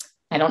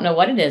 I don't know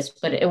what it is,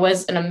 but it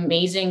was an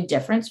amazing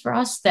difference for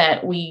us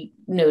that we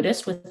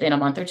noticed within a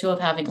month or two of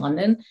having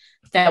London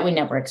that we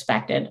never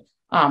expected.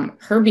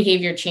 Her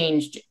behavior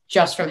changed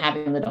just from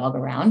having the dog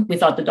around. We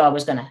thought the dog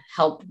was going to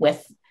help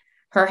with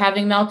her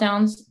having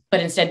meltdowns, but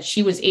instead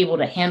she was able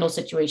to handle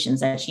situations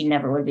that she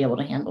never would be able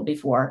to handle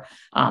before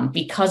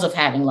because of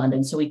having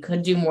London. So we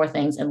could do more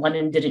things, and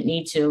London didn't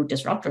need to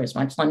disrupt her as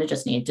much. London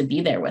just needed to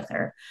be there with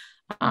her.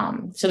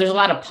 So there's a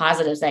lot of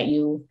positives that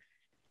you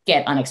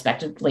get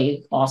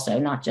unexpectedly also,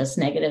 not just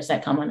negatives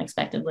that come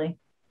unexpectedly.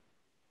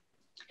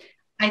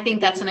 I think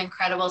that's an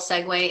incredible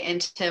segue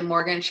into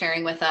Morgan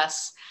sharing with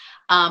us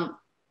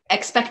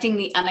expecting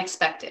the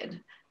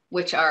unexpected,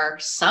 which are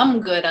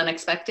some good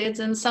unexpecteds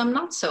and some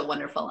not so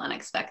wonderful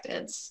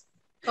unexpecteds.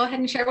 Go ahead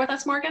and share with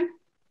us, Morgan.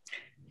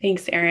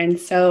 Thanks, Erin.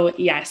 So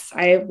yes,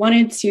 I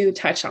wanted to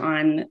touch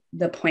on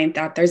the point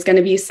that there's going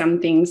to be some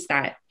things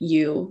that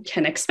you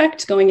can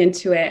expect going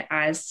into it,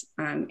 as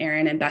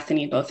Erin and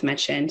Bethany both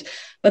mentioned,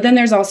 but then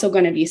there's also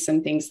going to be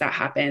some things that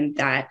happen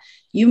that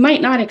you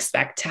might not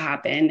expect to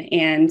happen.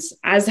 And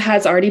as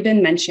has already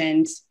been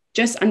mentioned,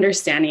 just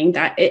understanding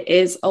that it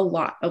is a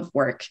lot of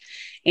work.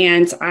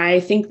 And I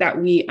think that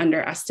we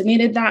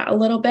underestimated that a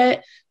little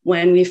bit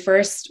when we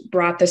first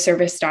brought the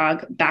service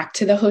dog back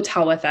to the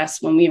hotel with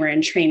us when we were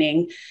in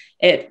training.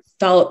 It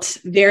felt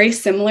very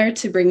similar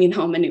to bringing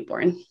home a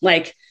newborn.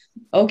 Like,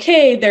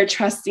 okay, they're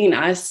trusting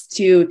us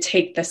to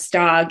take this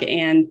dog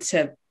and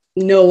to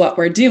know what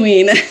we're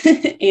doing.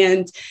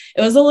 And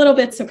it was a little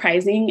bit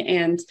surprising.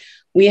 And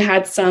we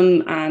had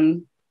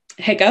some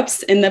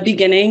hiccups in the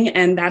beginning,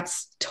 and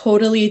that's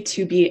totally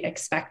to be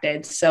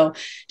expected. So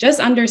just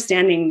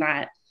understanding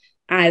that,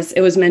 as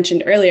it was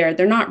mentioned earlier,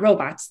 they're not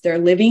robots, they're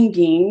living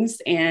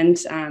beings, and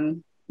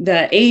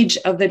the age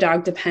of the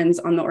dog depends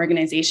on the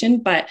organization,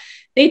 but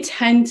they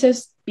tend to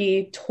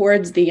be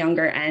towards the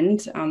younger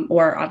end,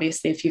 or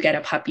obviously if you get a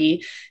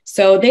puppy.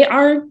 So they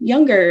are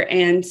younger,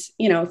 and,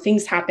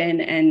 things happen,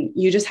 and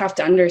you just have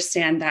to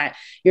understand that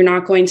you're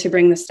not going to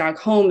bring this dog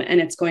home and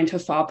it's going to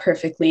fall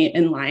perfectly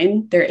in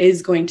line. There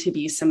is going to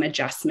be some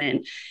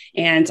adjustment.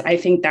 And I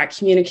think that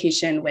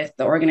communication with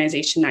the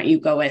organization that you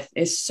go with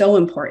is so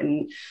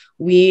important.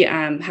 We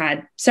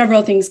had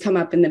several things come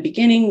up in the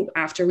beginning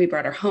after we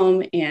brought her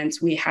home, and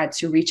we had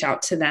to reach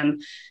out to them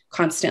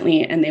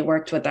constantly, and they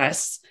worked with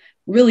us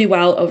really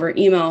well over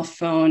email,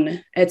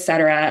 phone,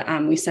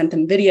 etc. We sent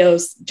them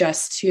videos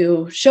just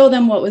to show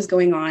them what was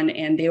going on,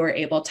 and they were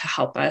able to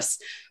help us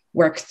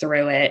work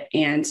through it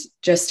and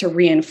just to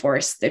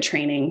reinforce the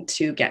training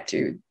to get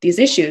through these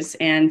issues.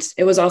 And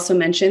it was also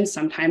mentioned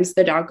sometimes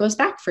the dog goes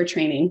back for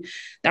training.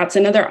 That's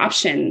another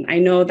option. I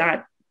know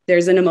that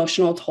there's an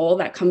emotional toll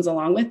that comes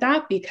along with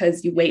that,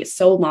 because you wait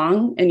so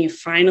long and you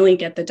finally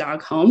get the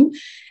dog home,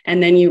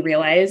 and then you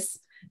realize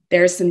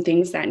there's some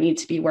things that need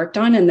to be worked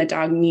on and the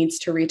dog needs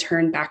to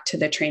return back to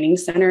the training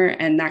center.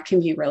 And that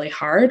can be really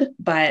hard,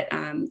 but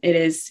it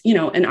is,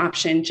 an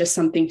option, just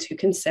something to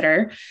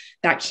consider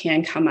that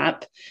can come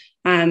up.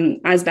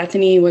 As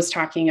Bethany was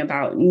talking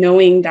about,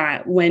 knowing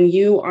that when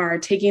you are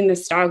taking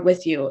this dog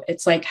with you,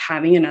 it's like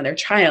having another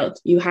child.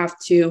 You have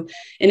to,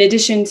 in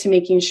addition to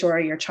making sure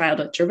your child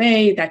with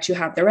Dravet, that you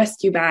have the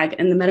rescue bag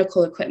and the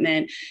medical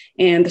equipment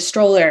and the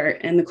stroller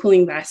and the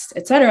cooling vest,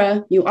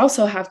 etc. You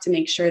also have to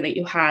make sure that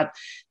you have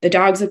the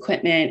dog's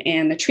equipment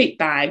and the treat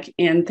bag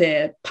and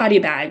the potty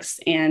bags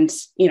and,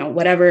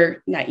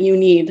 whatever that you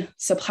need,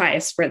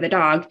 supplies for the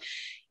dog.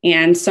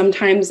 And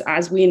sometimes,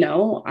 as we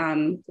know,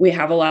 we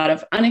have a lot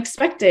of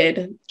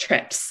unexpected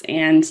trips,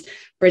 and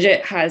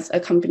Bridget has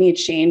accompanied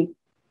Shane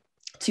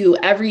to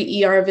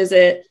every ER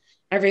visit,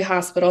 every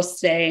hospital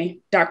stay,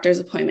 doctor's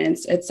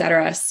appointments,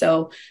 etc.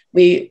 So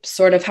we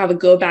sort of have a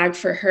go bag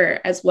for her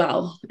as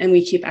well. And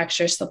we keep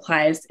extra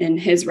supplies in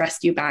his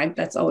rescue bag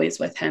that's always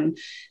with him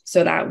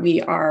so that we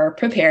are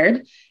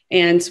prepared.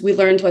 And we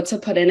learned what to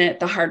put in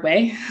it the hard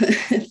way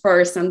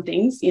for some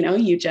things,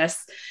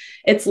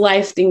 it's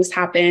life, things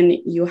happen.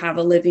 You have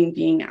a living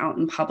being out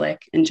in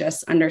public, and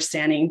just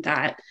understanding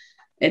that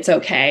it's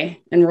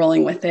okay and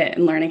rolling with it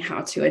and learning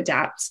how to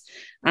adapt.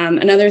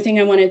 Another thing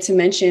I wanted to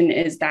mention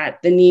is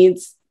that the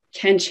needs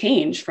can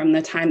change from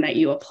the time that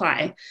you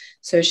apply.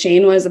 So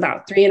Shane was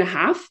about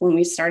 3.5 when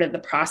we started the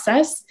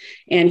process,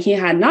 and he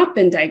had not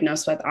been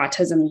diagnosed with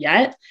autism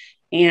yet.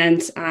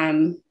 And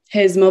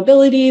his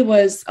mobility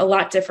was a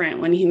lot different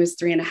when he was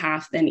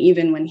 3.5 than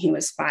even when he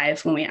was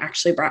 5, when we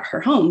actually brought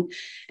her home.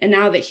 And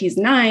now that he's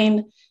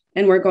 9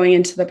 and we're going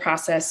into the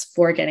process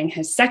for getting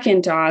his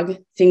second dog,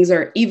 things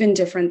are even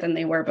different than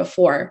they were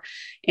before.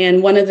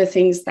 And one of the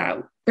things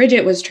that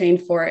Bridget was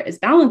trained for is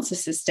balance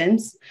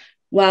assistance.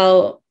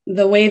 Well,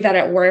 the way that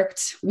it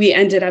worked, we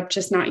ended up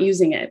just not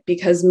using it,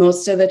 because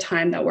most of the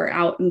time that we're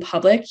out in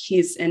public,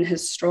 he's in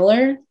his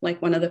stroller,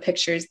 like one of the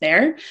pictures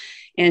there,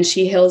 and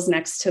she hills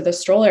next to the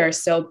stroller.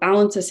 So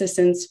balance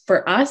assistance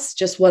for us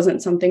just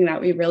wasn't something that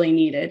we really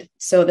needed.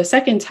 So the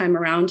second time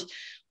around,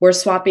 we're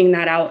swapping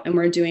that out, and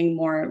we're doing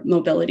more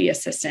mobility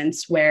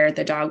assistance where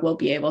the dog will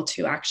be able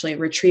to actually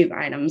retrieve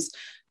items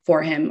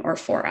for him or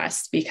for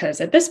us,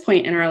 because at this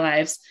point in our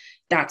lives,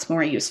 that's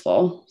more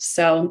useful.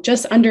 So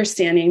just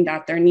understanding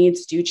that their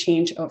needs do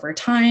change over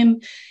time,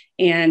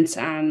 and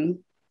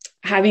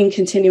having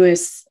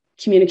continuous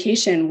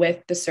communication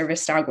with the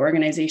service dog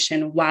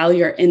organization while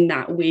you're in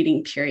that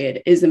waiting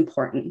period is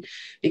important,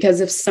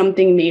 because if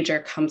something major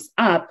comes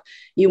up,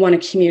 you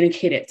want to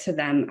communicate it to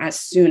them as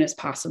soon as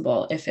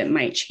possible if it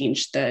might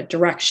change the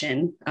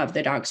direction of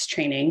the dog's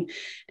training.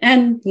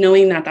 And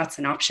knowing that that's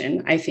an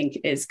option, I think,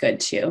 is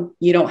good too.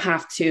 You don't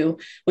have to,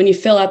 when you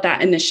fill out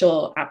that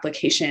initial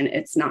application,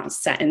 it's not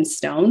set in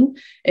stone.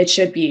 It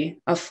should be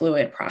a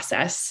fluid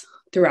process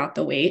throughout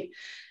the wait.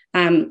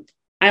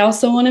 I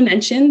also want to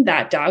mention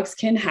that dogs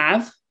can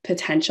have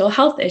potential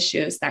health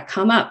issues that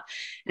come up,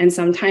 and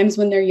sometimes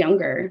when they're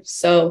younger.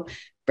 So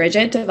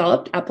Bridget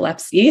developed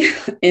epilepsy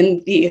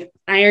in the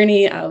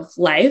irony of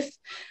life.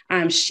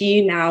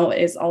 She now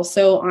is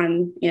also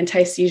on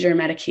anti-seizure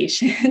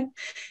medication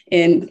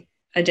in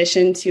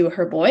addition to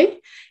her boy.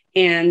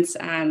 And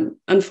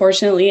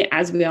unfortunately,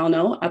 as we all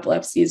know,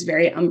 epilepsy is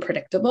very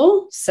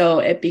unpredictable. So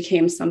it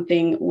became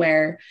something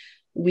where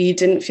we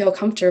didn't feel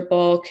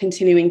comfortable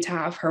continuing to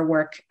have her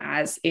work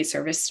as a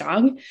service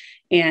dog.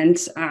 And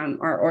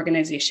our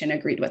organization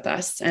agreed with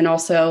us. And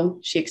also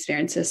she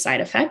experiences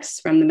side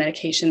effects from the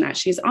medication that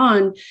she's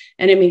on,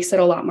 and it makes it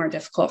a lot more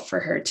difficult for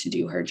her to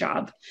do her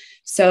job.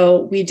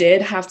 So we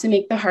did have to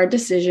make the hard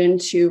decision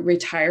to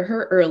retire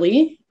her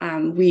early.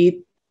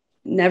 We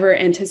never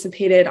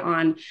anticipated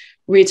on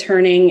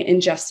returning in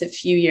just a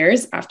few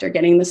years after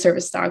getting the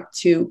service dog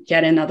to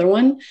get another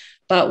one.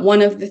 But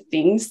one of the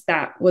things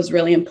that was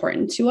really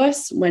important to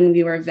us when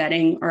we were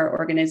vetting our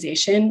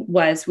organization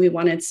was we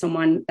wanted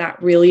someone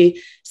that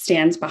really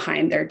stands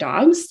behind their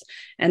dogs.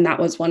 And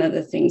that was one of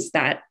the things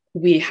that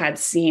we had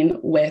seen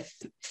with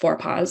Four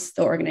Paws,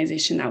 the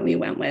organization that we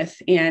went with.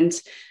 And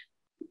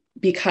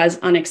because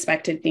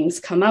unexpected things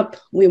come up,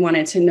 we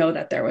wanted to know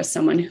that there was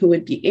someone who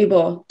would be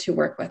able to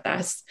work with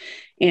us.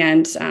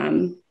 And,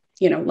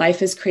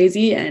 life is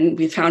crazy, and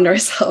we found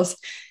ourselves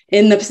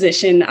in the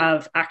position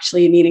of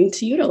actually needing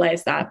to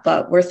utilize that.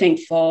 But we're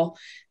thankful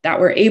that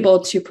we're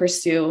able to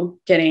pursue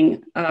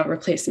getting a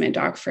replacement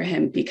dog for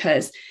him,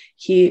 because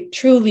he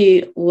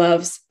truly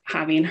loves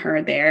having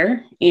her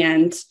there.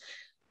 And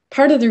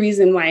part of the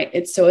reason why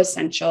it's so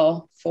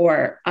essential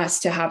for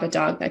us to have a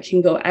dog that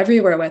can go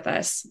everywhere with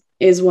us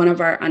is one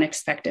of our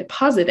unexpected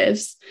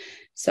positives.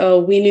 So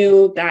we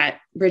knew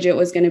that Bridget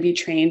was going to be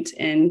trained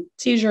in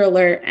seizure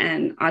alert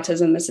and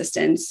autism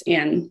assistance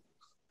and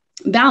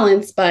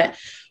balance. But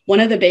one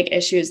of the big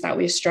issues that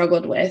we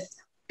struggled with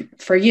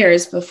for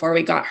years before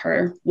we got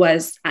her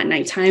was at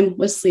nighttime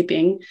was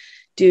sleeping.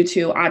 Due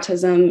to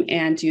autism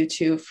and due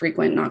to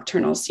frequent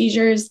nocturnal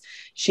seizures,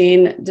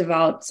 Shane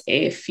developed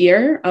a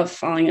fear of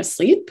falling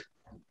asleep,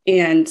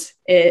 and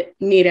it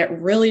made it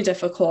really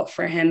difficult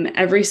for him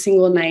every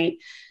single night.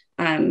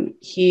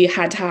 He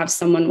had to have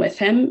someone with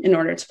him in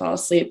order to fall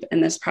asleep,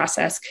 and this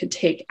process could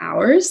take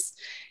hours.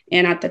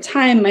 And at the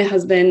time, my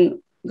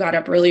husband got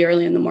up really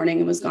early in the morning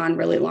and was gone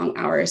really long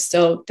hours.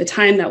 So the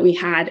time that we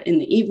had in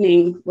the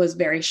evening was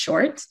very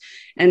short,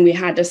 and we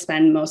had to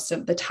spend most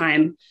of the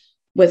time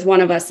with one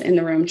of us in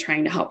the room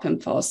trying to help him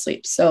fall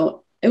asleep.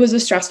 So it was a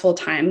stressful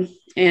time.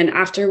 And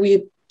after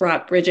we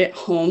brought Bridget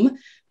home,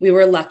 we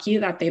were lucky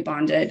that they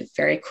bonded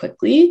very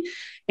quickly.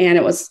 And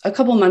it was a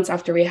couple months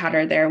after we had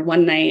her there.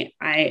 One night,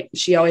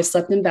 she always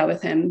slept in bed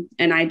with him.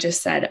 And I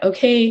just said,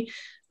 okay,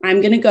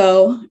 I'm going to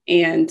go,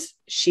 and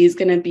she's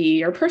going to be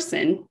your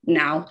person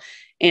now.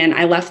 And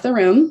I left the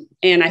room,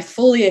 and I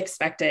fully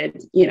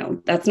expected,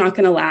 that's not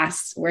going to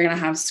last. We're going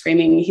to have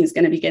screaming. He's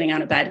going to be getting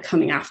out of bed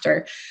coming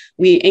after.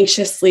 We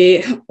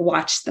anxiously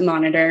watched the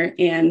monitor,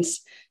 and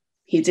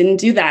he didn't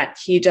do that.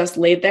 He just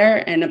laid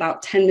there, and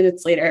about 10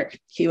 minutes later,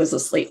 he was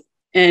asleep.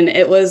 And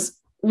it was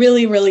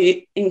really,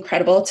 really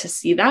incredible to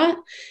see that,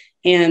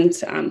 and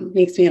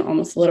makes me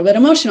almost a little bit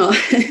emotional,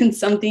 and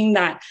something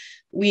that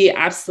we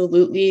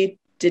absolutely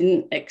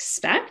didn't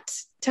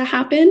expect to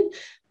happen,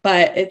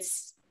 but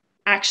it's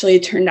actually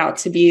turned out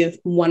to be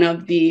one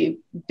of the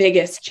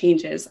biggest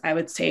changes, I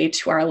would say,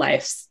 to our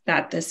lives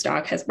that this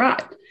dog has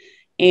brought.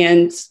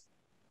 And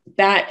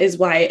that is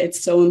why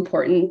it's so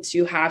important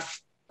to have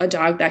a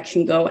dog that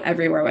can go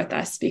everywhere with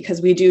us,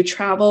 because we do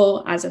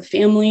travel as a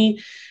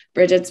family.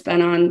 Bridget's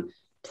been on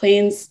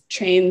planes,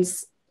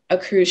 trains, a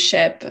cruise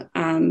ship.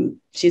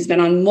 She's been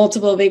on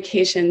multiple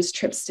vacations,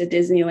 trips to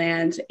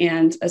Disneyland.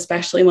 And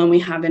especially when we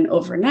have an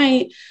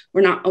overnight,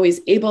 we're not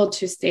always able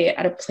to stay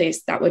at a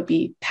place that would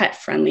be pet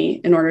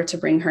friendly in order to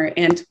bring her.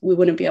 And we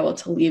wouldn't be able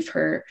to leave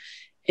her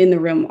in the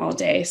room all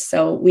day.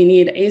 So we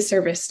need a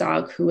service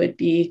dog who would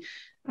be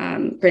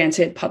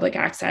granted public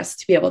access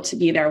to be able to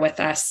be there with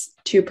us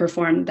to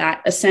perform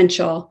that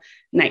essential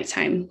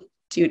nighttime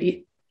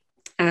duty.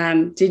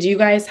 Did you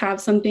guys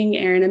have something,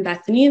 Erin and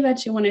Bethany,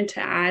 that you wanted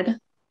to add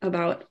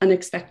about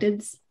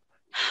unexpecteds?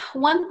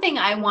 One thing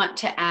I want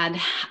to add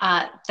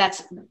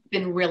that's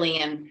been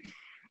really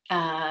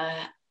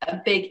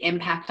a big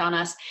impact on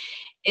us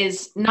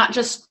is not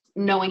just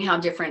knowing how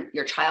different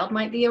your child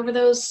might be over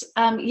those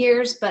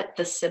years, but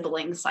the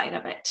sibling side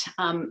of it.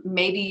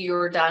 Maybe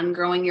you're done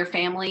growing your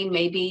family.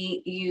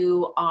 Maybe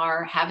you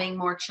are having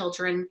more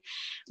children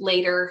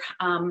later.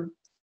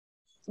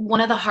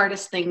 One of the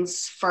hardest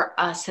things for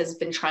us has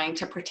been trying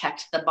to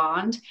protect the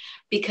bond,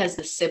 because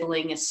the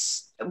sibling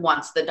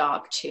wants the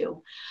dog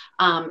too.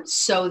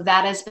 So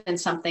that has been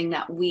something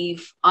that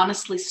we've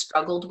honestly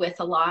struggled with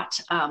a lot,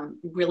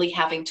 really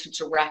having to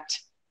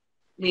direct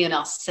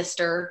Leonel's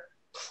sister,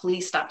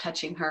 please stop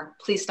touching her,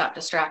 please stop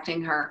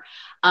distracting her.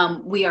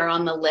 We are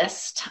on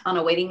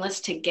a waiting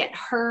list to get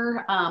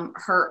her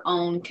her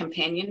own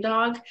companion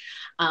dog,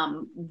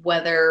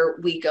 whether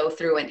we go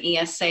through an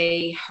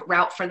ESA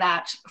route for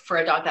that, for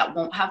a dog that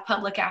won't have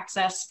public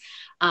access.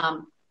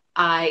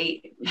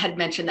 I had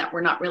mentioned that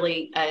we're not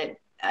really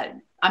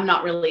I'm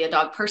not really a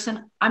dog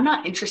person. I'm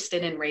not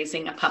interested in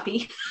raising a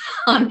puppy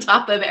on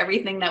top of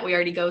everything that we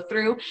already go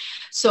through.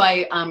 So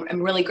I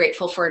am really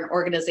grateful for an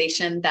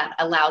organization that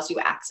allows you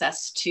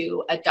access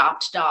to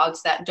adopt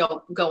dogs that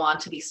don't go on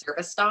to be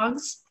service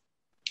dogs.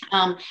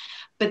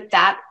 But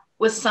that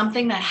was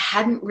something that I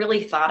hadn't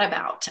really thought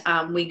about.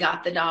 We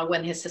got the dog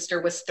when his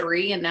sister was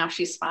 3 and now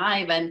she's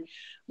 5. And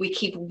we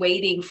keep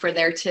waiting for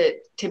there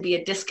to be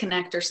a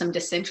disconnect or some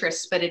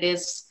disinterest, but it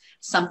is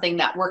something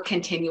that we're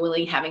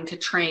continually having to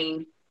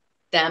train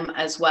them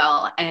as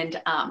well.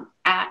 And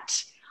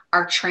at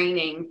our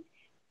training,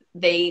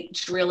 they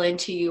drill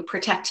into you,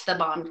 protect the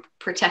bond,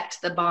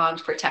 protect the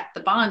bond, protect the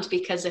bond,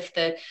 because if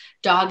the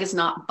dog is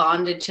not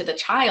bonded to the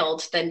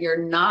child, then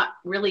you're not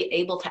really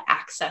able to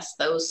access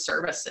those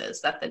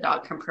services that the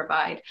dog can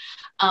provide.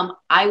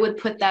 I would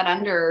put that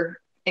under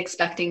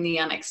expecting the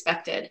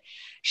unexpected.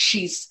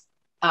 She's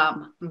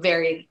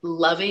very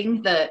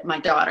loving. My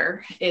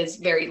daughter is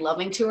very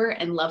loving to her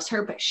and loves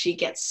her, but she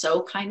gets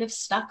so kind of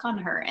stuck on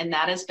her. And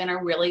that has been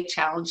a really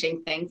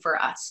challenging thing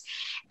for us.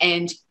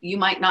 And you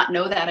might not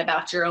know that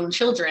about your own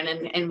children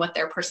and what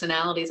their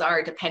personalities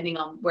are, depending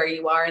on where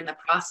you are in the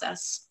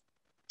process.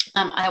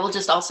 I will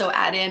just also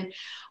add in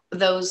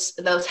those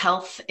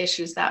health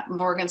issues that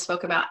Morgan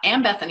spoke about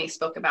and Bethany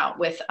spoke about,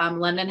 with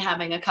London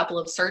having a couple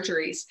of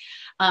surgeries.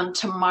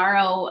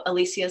 Tomorrow,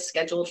 Alicia is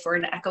scheduled for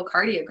an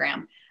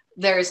echocardiogram.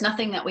 There is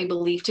nothing that we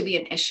believe to be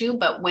an issue,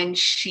 but when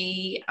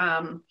she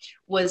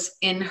was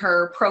in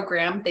her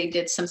program, they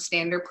did some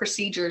standard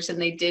procedures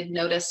and they did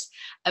notice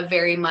a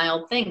very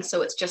mild thing.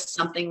 So it's just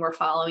something we're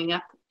following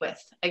up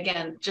with.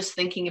 Again, just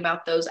thinking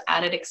about those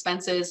added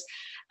expenses.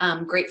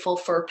 Grateful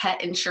for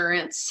pet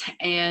insurance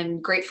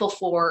and grateful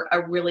for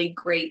a really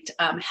great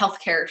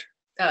healthcare,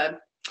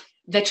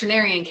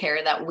 veterinarian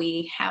care that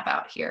we have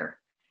out here.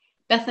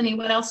 Bethany,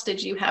 what else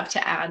did you have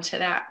to add to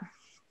that?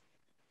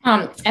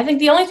 I think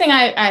the only thing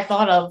I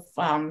thought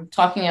of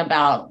talking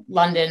about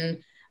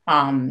London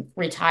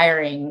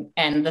retiring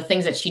and the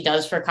things that she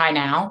does for Kai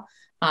now,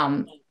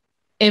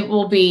 it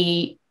will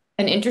be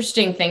an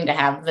interesting thing to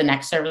have the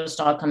next service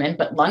dog come in,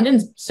 but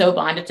London's so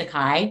bonded to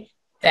Kai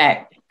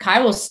that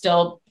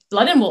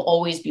London will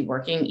always be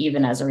working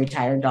even as a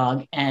retired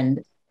dog.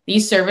 And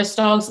these service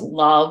dogs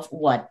love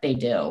what they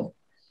do.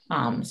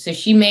 So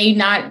she may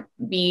not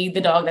be the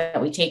dog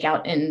that we take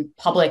out in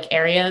public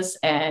areas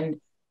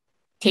and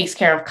takes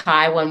care of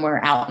Kai when we're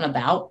out and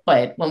about.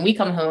 But when we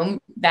come home,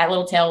 that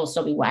little tail will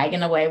still be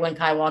wagging away when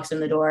Kai walks in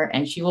the door,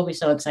 and she will be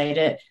so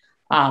excited.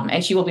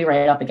 And she will be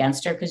right up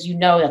against her because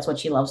that's what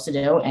she loves to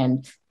do.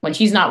 And when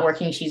she's not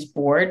working, she's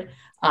bored.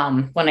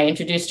 When I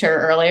introduced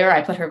her earlier,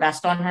 I put her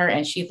vest on her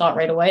and she thought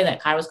right away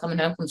that Kai was coming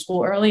home from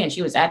school early, and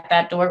she was at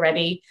that door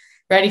ready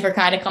for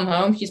Kai to come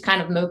home. She's kind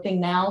of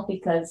moping now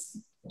because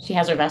she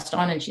has her vest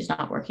on and she's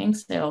not working.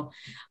 So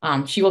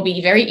she will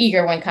be very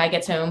eager when Kai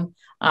gets home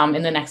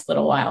in the next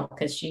little while,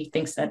 because she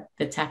thinks that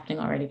it's happening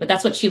already. But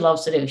that's what she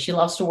loves to do. She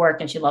loves to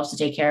work and she loves to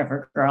take care of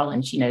her girl,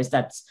 and she knows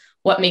that's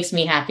what makes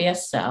me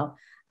happiest. So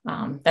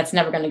that's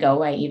never going to go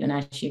away, even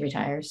as she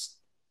retires.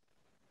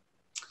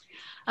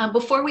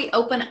 Before we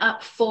open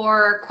up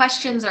for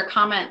questions or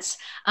comments,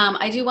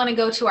 I do want to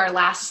go to our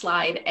last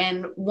slide.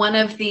 And one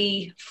of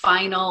the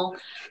final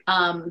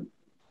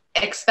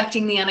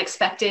expecting the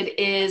unexpected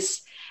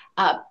is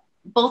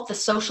both the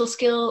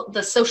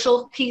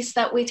social piece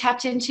that we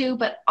tapped into,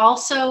 but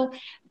also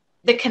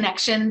the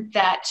connection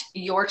that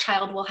your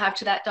child will have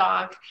to that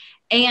dog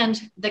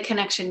and the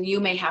connection you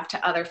may have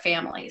to other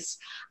families.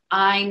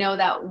 I know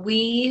that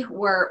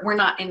we're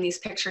not in these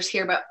pictures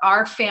here, but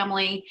our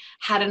family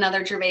had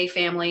another Dravet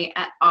family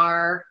at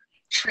our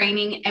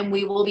training, and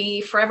we will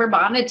be forever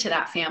bonded to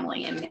that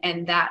family.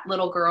 And that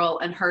little girl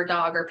and her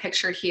dog are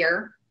pictured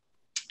here.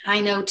 I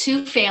know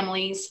two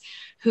families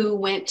who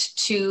went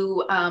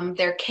to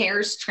their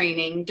CARES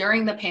training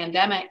during the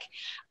pandemic,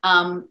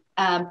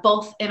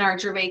 both in our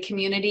Dravet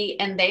community,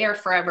 and they are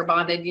forever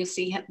bonded. You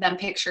see them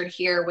pictured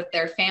here with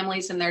their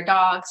families and their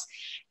dogs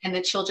and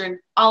the children.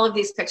 All of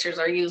these pictures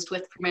are used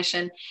with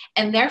permission,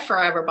 and they're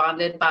forever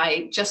bonded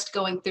by just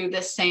going through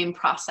this same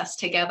process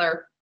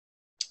together.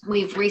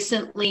 We've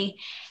recently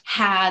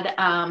had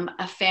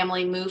a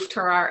family move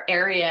to our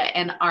area,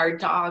 and our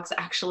dogs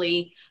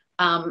actually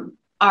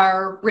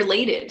are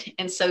related.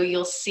 And so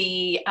you'll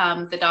see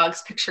the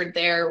dogs pictured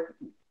there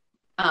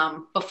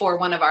before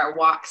one of our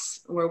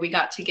walks where we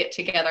got to get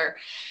together.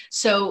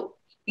 So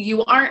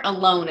you aren't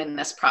alone in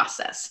this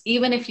process.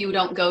 Even if you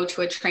don't go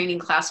to a training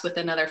class with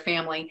another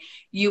family,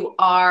 you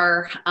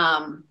are,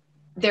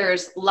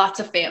 there's lots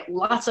of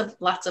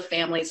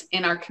families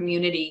in our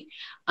community,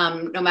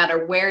 no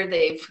matter where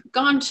they've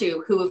gone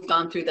to, who have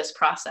gone through this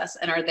process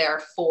and are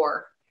there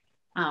for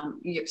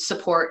your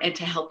support and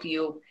to help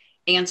you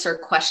answer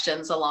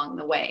questions along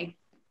the way.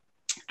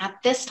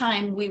 At this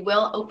time, we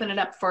will open it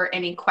up for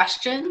any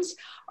questions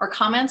or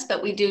comments,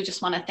 but we do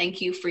just want to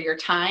thank you for your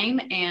time,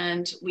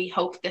 and we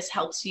hope this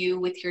helps you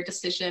with your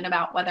decision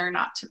about whether or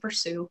not to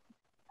pursue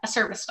a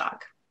service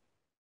dog.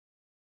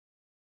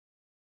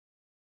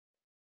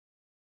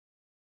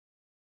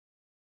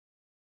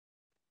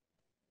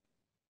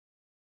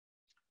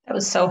 That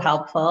was so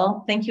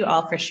helpful. Thank you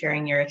all for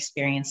sharing your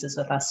experiences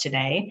with us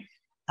today.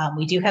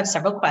 We do have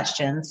several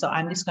questions, so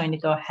I'm just going to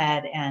go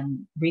ahead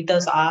and read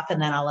those off, and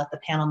then I'll let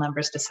the panel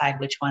members decide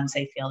which ones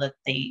they feel that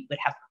they would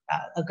have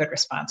a good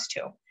response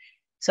to.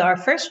 So our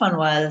first one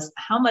was,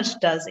 how much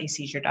does a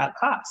seizure dog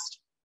cost?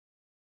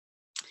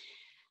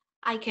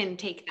 I can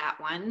take that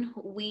one.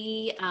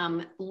 We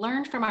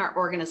learned from our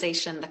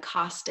organization the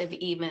cost of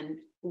even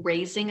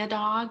raising a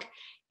dog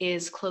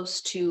is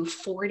close to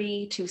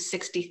 $40,000 to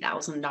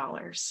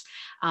 $60,000.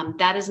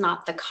 That is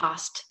not the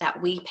cost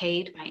that we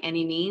paid by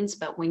any means,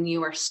 but when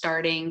you are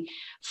starting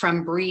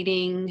from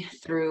breeding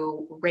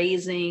through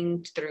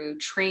raising through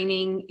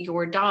training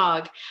your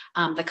dog,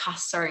 the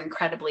costs are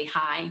incredibly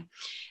high.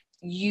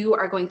 You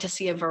are going to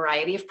see a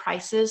variety of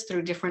prices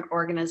through different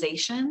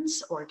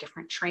organizations or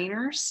different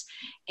trainers.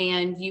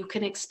 And you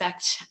can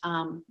expect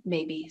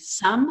maybe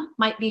some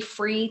might be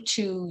free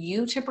to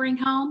you to bring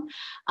home,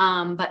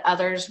 but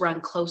others run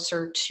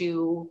closer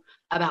to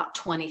about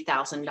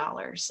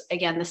 $20,000.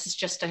 Again, this is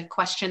just a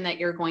question that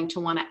you're going to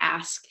want to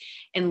ask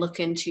and look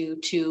into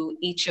to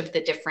each of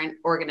the different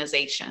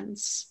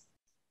organizations.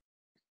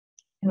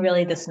 And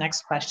really this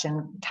next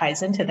question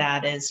ties into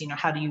that is,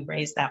 how do you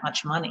raise that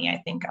much money?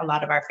 I think a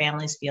lot of our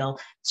families feel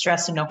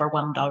stressed and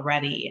overwhelmed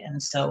already.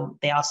 And so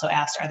they also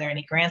asked, are there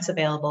any grants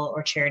available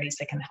or charities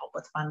that can help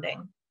with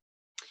funding?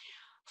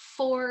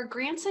 For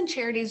grants and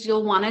charities,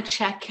 you'll want to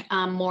check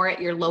more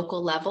at your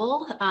local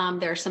level.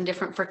 There are some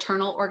different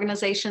fraternal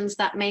organizations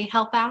that may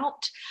help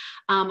out.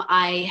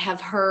 I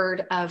have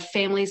heard of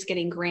families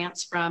getting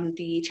grants from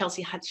the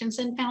Chelsea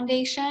Hutchinson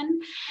Foundation.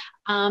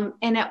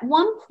 And at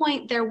one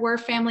point, there were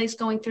families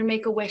going through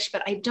Make-A-Wish,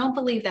 but I don't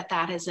believe that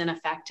that is in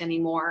effect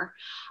anymore.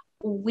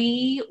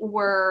 We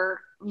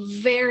were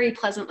very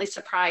pleasantly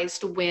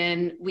surprised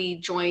when we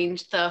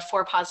joined the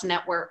Four Paws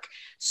Network.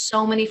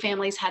 So many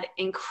families had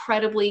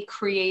incredibly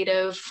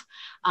creative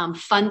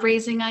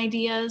fundraising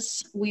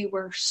ideas. We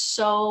were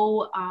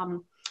so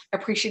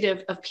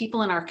appreciative of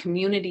people in our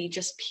community.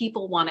 Just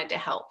people wanted to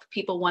help.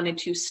 People wanted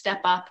to step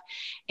up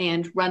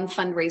and run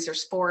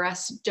fundraisers for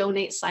us,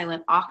 donate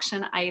silent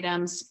auction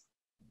items,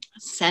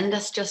 send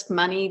us just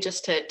money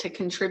just to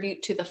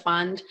contribute to the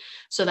fund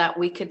so that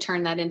we could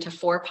turn that into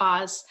Four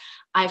Paws.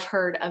 I've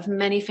heard of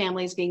many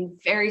families being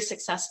very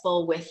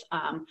successful with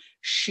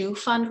shoe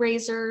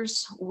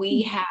fundraisers.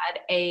 We had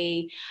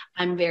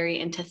I'm very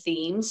into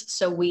themes,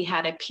 so we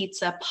had a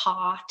pizza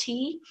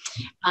party,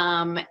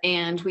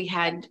 and we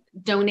had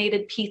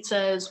donated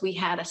pizzas. We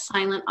had a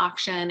silent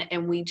auction,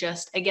 and we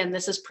just, again,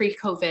 this is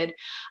pre-COVID,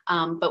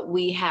 but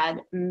we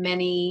had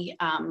many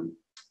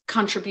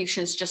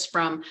contributions just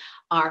from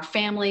our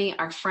family,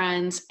 our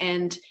friends,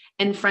 and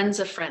friends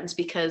of friends,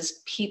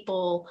 because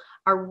people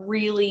are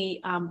really,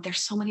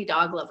 there's so many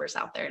dog lovers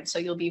out there. And so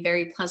you'll be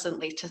very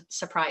pleasantly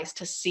surprised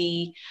to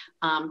see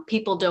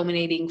people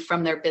donating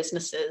from their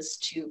businesses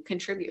to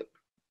contribute.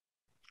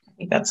 I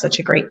think that's such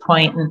a great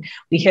point. And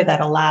we hear that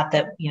a lot,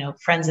 that,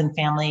 friends and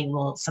family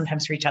will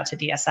sometimes reach out to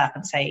DSF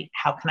and say,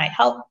 how can I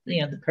help,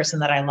 the person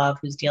that I love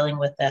who's dealing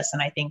with this?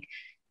 And I think,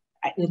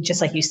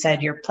 just like you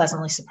said, you're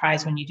pleasantly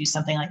surprised when you do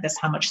something like this,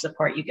 how much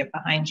support you get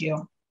behind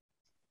you.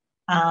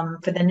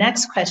 For the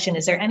next question,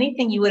 is there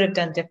anything you would have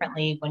done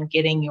differently when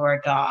getting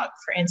your dog?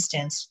 For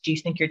instance, do you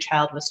think your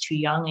child was too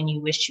young and you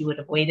wish you would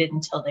have waited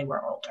until they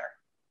were older?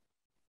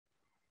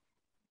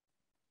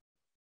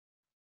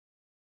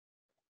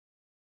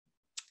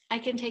 I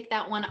can take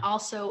that one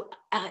also.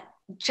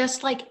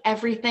 Just like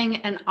everything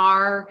in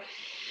our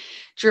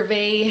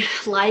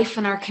Dravet life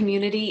and our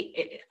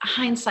community,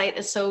 hindsight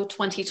is so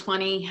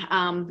 2020.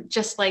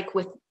 Just like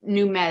with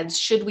new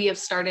meds, should we have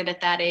started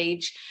at that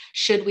age?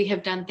 Should we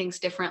have done things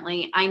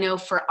differently? I know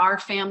for our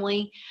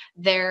family,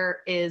 there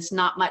is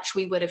not much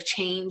we would have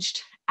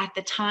changed. At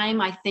the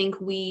time, I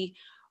think we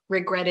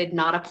regretted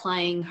not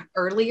applying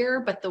earlier,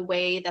 but the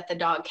way that the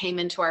dog came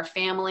into our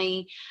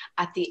family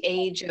at the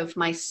age of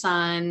my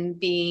son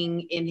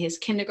being in his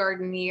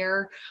kindergarten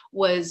year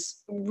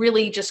was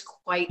really just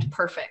quite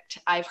perfect.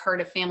 I've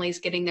heard of families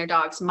getting their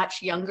dogs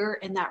much younger,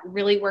 and that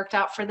really worked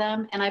out for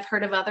them. And I've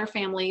heard of other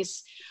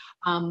families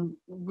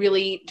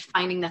really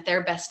finding that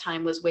their best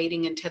time was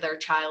waiting until their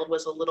child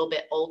was a little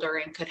bit older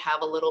and could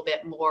have a little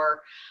bit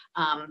more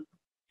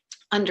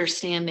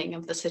understanding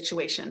of the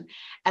situation.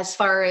 As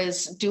far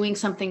as doing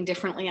something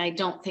differently, I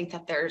don't think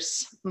that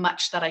there's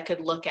much that I could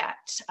look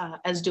at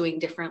as doing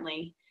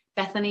differently.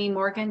 Bethany,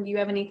 Morgan, do you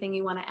have anything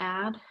you want to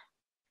add?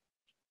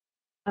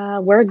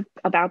 We're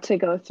about to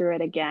go through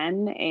it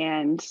again,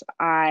 and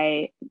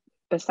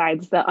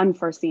besides the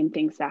unforeseen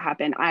things that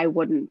happened, I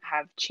wouldn't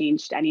have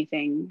changed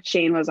anything.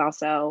 Shane was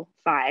also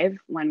 5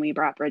 when we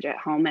brought Bridget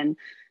home, and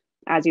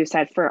as you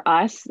said, for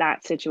us,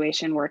 that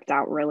situation worked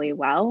out really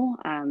well.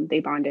 They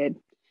bonded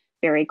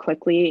very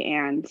quickly,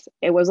 and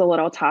it was a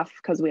little tough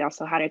because we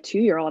also had a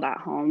 2-year-old at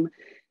home.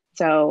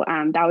 So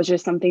that was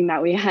just something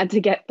that we had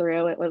to get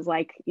through. It was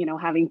like,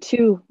 having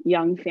 2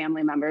 young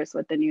family members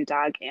with the new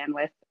dog and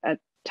with a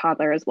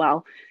toddler as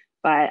well.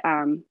 But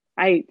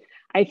I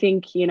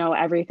think,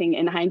 everything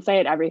in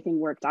hindsight,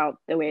 everything worked out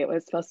the way it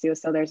was supposed to.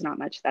 So there's not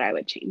much that I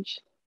would change.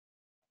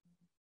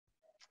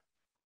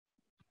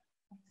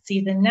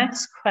 See, the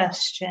next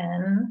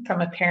question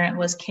from a parent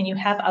was, can you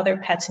have other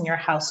pets in your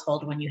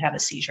household when you have a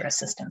seizure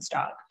assistance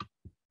dog?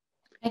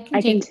 I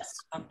can take this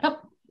one. Oh.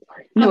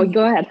 No,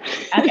 go ahead.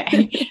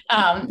 Okay.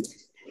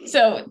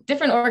 So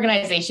different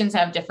organizations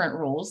have different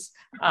rules.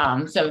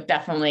 So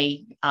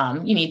definitely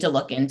you need to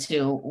look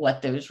into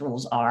what those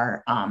rules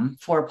are.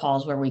 Four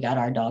Paws, where we got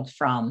our dogs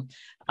from,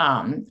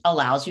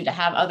 allows you to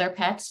have other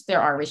pets.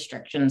 There are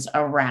restrictions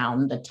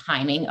around the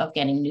timing of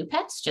getting new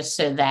pets, just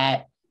so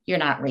that you're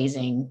not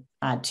raising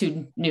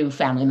two new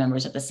family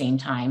members at the same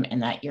time,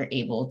 and that you're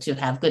able to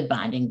have good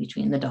bonding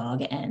between the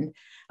dog and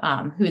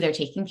who they're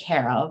taking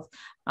care of.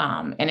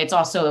 And it's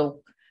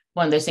also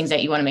one of those things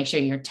that you want to make sure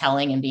you're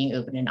telling and being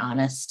open and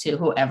honest to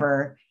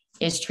whoever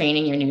is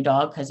training your new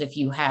dog. Because if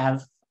you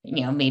have,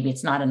 maybe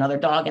it's not another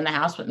dog in the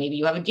house, but maybe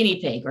you have a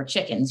guinea pig or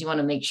chickens, you want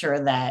to make sure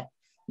that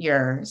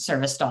your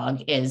service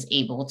dog is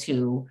able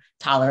to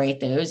tolerate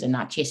those and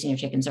not chasing your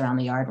chickens around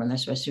the yard when they're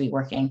supposed to be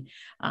working.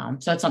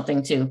 So it's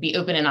something to be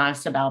open and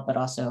honest about, but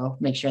also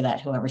make sure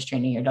that whoever's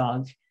training your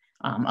dog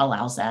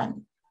allows that.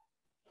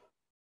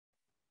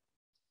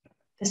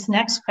 This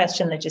next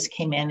question that just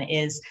came in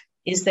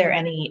is there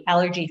any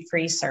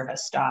allergy-free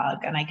service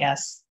dog? And I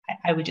guess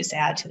I would just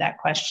add to that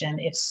question,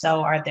 if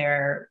so, are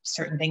there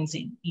certain things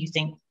that you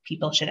think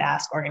people should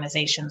ask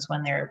organizations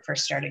when they're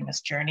first starting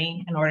this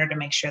journey in order to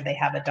make sure they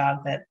have a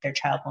dog that their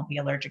child won't be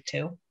allergic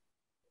to?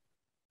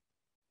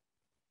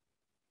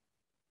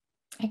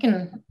 I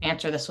can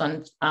answer this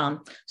one.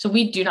 So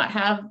we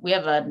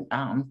have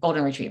a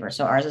golden retriever.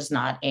 So ours is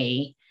not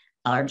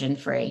allergen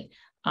free.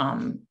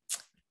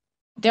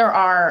 There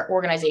are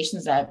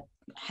organizations that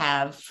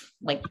have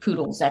like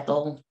poodles that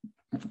they'll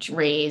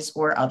raise,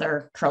 or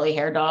other curly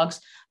hair dogs.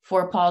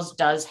 Four Paws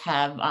does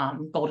have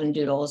golden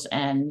doodles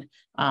and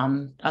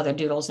other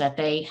doodles that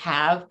they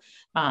have.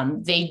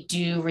 They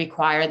do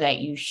require that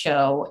you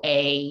show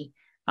a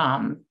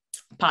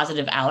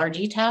positive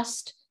allergy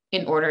test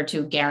in order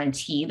to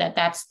guarantee that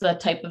that's the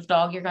type of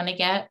dog you're going to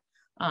get.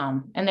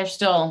 And they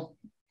still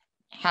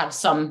have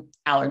some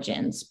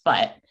allergens,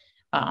 but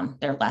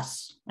they're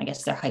less, I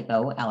guess they're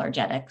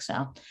hypoallergenic.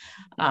 So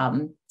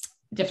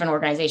different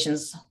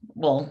organizations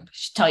will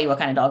tell you what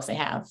kind of dogs they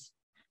have.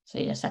 So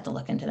you just have to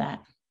look into that.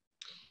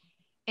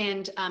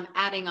 And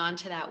adding on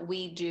to that,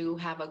 we do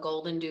have a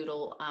golden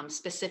doodle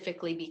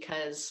specifically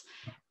because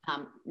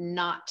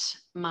not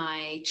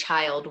my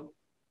child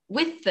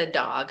with the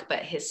dog, but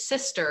his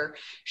sister,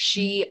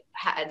 she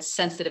had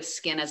sensitive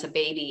skin as a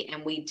baby,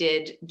 and we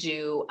did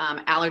do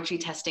allergy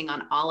testing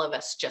on all of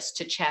us just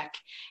to check.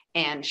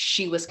 And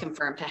she was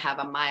confirmed to have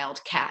a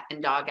mild cat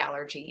and dog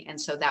allergy.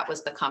 And so that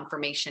was the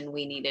confirmation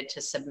we needed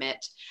to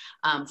submit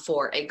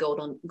for a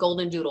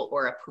golden doodle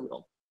or a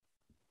poodle.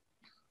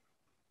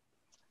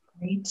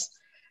 Great.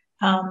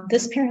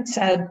 This parent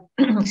said,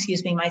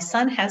 excuse me, my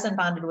son hasn't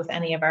bonded with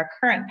any of our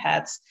current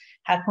pets.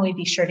 How can we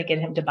be sure to get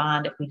him to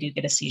bond if we do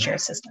get a seizure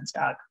assistance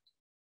dog?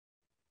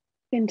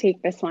 I can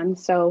take this one.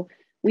 So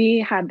we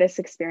had this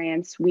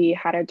experience. We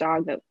had a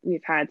dog that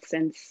we've had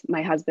since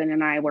my husband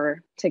and I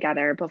were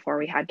together before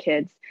we had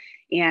kids.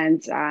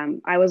 And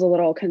I was a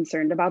little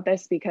concerned about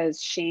this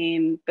because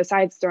Shane,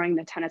 besides throwing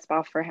the tennis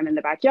ball for him in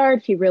the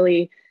backyard, he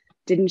really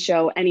didn't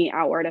show any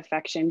outward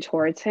affection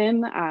towards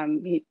him.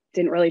 He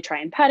didn't really try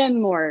and pet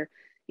him or,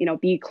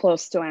 be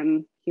close to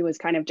him. He was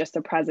kind of just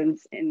a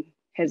presence in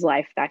his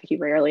life that he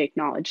rarely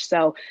acknowledged.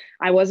 So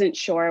I wasn't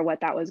sure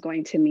what that was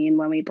going to mean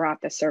when we brought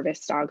the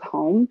service dog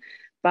home.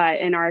 But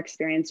in our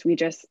experience, we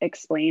just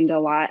explained a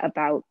lot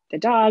about the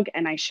dog,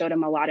 and I showed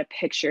him a lot of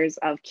pictures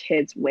of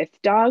kids with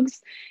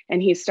dogs.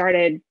 And he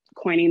started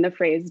coining the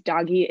phrase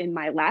 "doggy in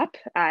my lap"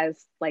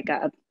 as like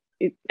a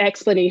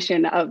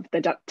explanation of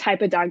the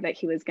type of dog that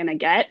he was going to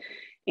get.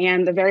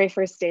 And the very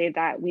first day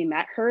that we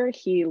met her,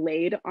 he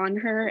laid on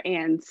her,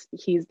 and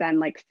he's been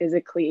like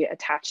physically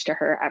attached to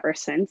her ever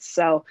since.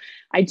 So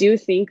I do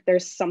think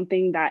there's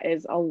something that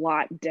is a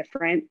lot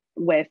different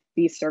with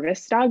these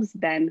service dogs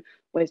than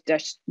with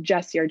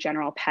just your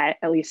general pet.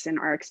 At least in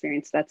our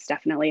experience, that's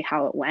definitely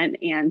how it went.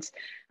 And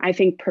I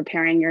think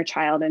preparing your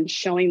child and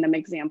showing them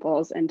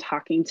examples and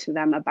talking to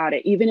them about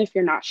it, even if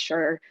you're not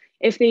sure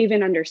if they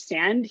even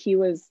understand. He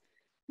was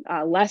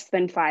less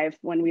than 5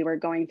 when we were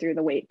going through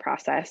the weight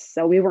process.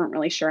 So we weren't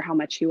really sure how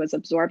much he was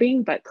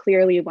absorbing, but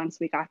clearly once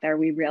we got there,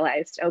 we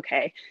realized,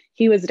 okay,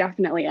 he was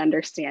definitely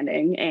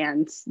understanding,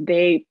 and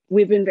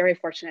we've been very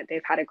fortunate.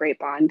 They've had a great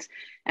bond.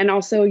 And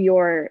also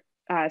your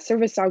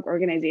service dog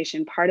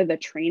organization, part of the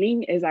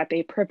training is that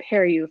they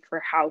prepare you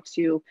for how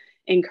to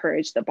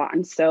encourage the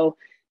bond. So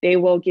they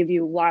will give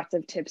you lots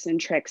of tips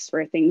and tricks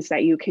for things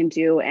that you can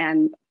do.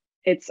 And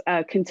it's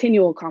a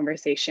continual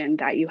conversation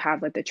that you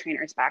have with the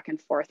trainers back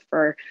and forth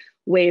for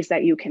ways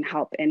that you can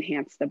help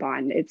enhance the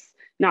bond. It's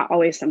not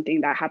always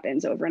something that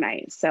happens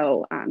overnight.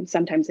 So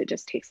sometimes it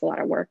just takes a lot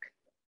of work.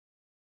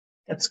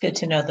 That's good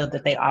to know, though,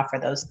 that they offer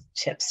those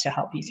tips to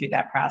help you through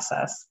that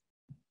process.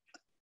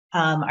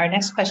 Our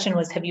next question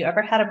was, have you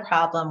ever had a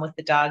problem with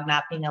the dog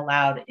not being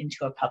allowed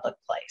into a public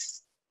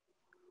place?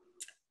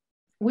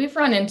 We've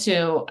run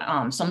into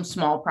some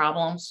small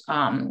problems.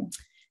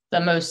 The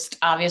most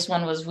obvious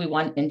one was we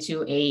went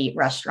into a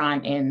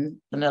restaurant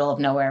in the middle of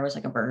nowhere. It was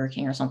like a Burger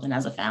King or something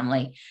as a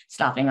family,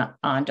 stopping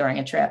on during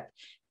a trip.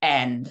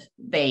 And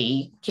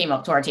they came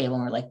up to our table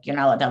and were like, "You're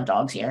not allowed to have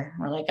dogs here."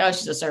 We're like, "Oh,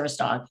 she's a service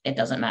dog. It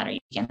doesn't matter. You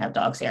can't have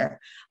dogs here."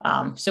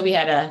 So we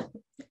had to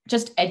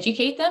just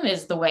educate them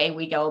is the way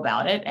we go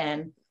about it,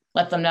 and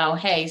let them know,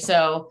 hey,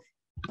 so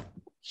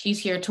she's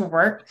here to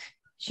work.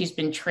 She's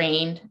been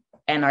trained,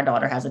 and our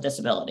daughter has a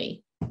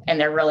disability. And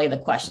they're really the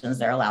questions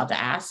they're allowed to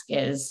ask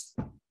is,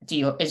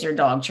 is your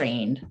dog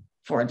trained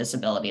for a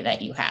disability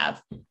that you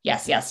have?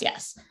 Yes, yes,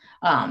 yes.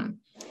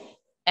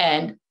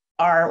 And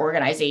our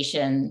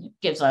organization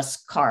gives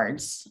us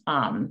cards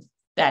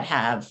that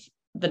have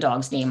the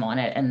dog's name on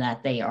it and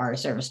that they are a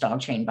service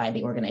dog trained by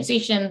the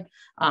organization,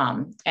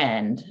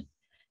 and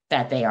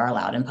that they are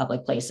allowed in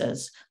public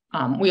places.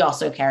 We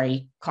also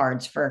carry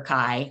cards for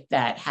Kai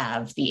that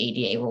have the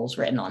ADA rules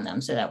written on them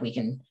so that we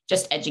can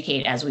just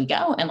educate as we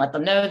go and let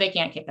them know they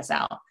can't kick us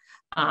out.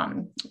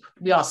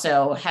 We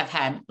also have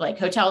had like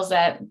hotels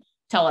that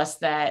tell us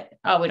that,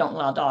 oh, we don't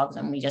allow dogs.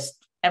 And we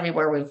just,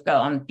 everywhere we've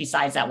gone,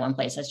 besides that one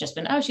place, has just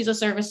been, oh, she's a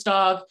service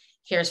dog.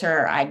 Here's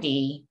her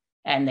ID.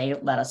 And they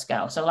let us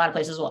go. So a lot of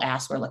places will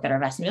ask or look at our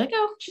vest and be like,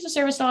 oh, she's a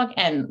service dog.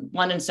 And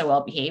London's so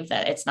well behaved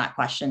that it's not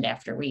questioned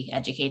after we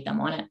educate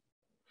them on it.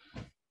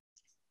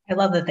 I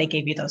love that they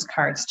gave you those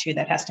cards too.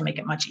 That has to make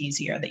it much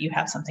easier that you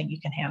have something you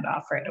can hand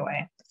off right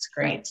away. That's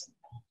great.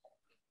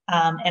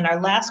 And our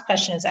last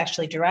question is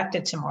actually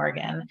directed to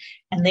Morgan.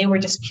 And they were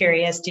just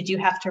curious, did you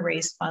have to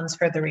raise funds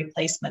for the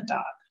replacement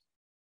dog?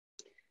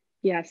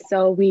 Yes,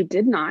 so we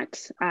did not,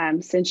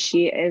 since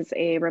she is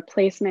a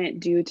replacement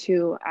due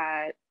to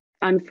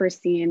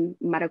unforeseen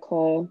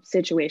medical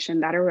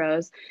situation that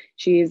arose.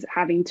 She's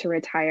having to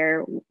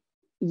retire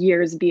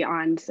years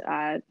beyond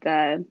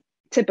the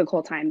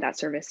typical time that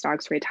service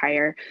dogs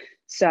retire.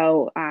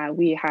 So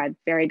we had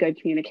very good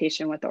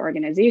communication with the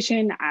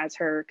organization as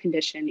her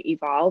condition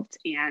evolved,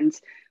 and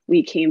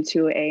we came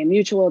to a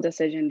mutual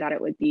decision that it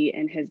would be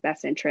in his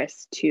best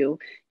interest to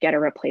get a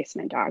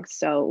replacement dog.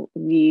 So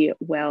we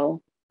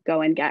will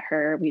go and get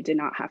her. We did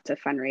not have to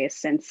fundraise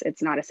since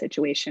it's not a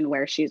situation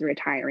where she's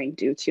retiring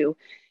due to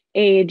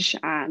age,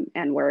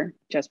 and we're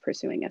just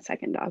pursuing a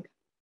second dog.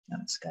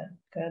 That's good.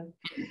 Good.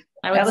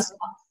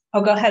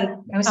 Oh, go ahead.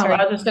 I'm sorry.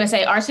 I was just going to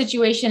say our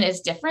situation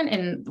is different,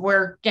 and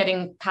we're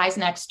getting Kai's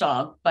next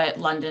dog, but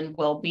London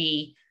will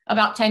be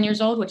about 10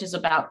 years old, which is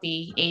about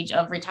the age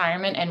of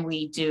retirement. And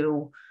we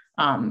do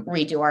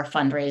redo our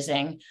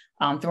fundraising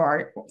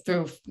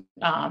through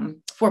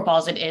Four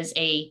Paws. It is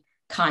a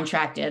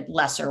contracted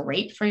lesser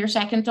rate for your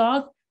second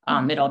dog.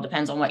 It all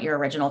depends on what your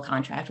original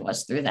contract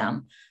was through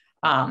them.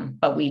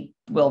 But we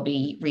will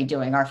be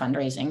redoing our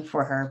fundraising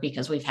for her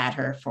because we've had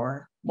her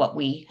for what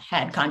we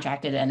had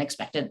contracted and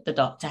expected the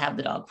dog to have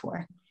the dog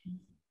for.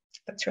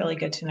 That's really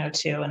good to know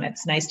too. And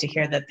it's nice to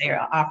hear that they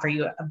offer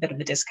you a bit of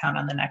a discount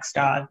on the next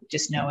dog,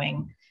 just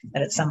knowing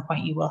that at some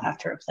point you will have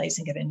to replace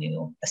and get a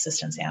new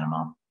assistance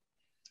animal.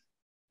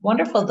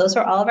 Wonderful. Those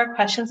are all of our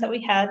questions that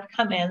we had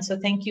come in. So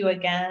thank you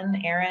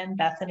again, Erin,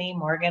 Bethany,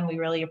 Morgan. We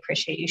really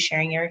appreciate you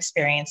sharing your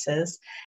experiences.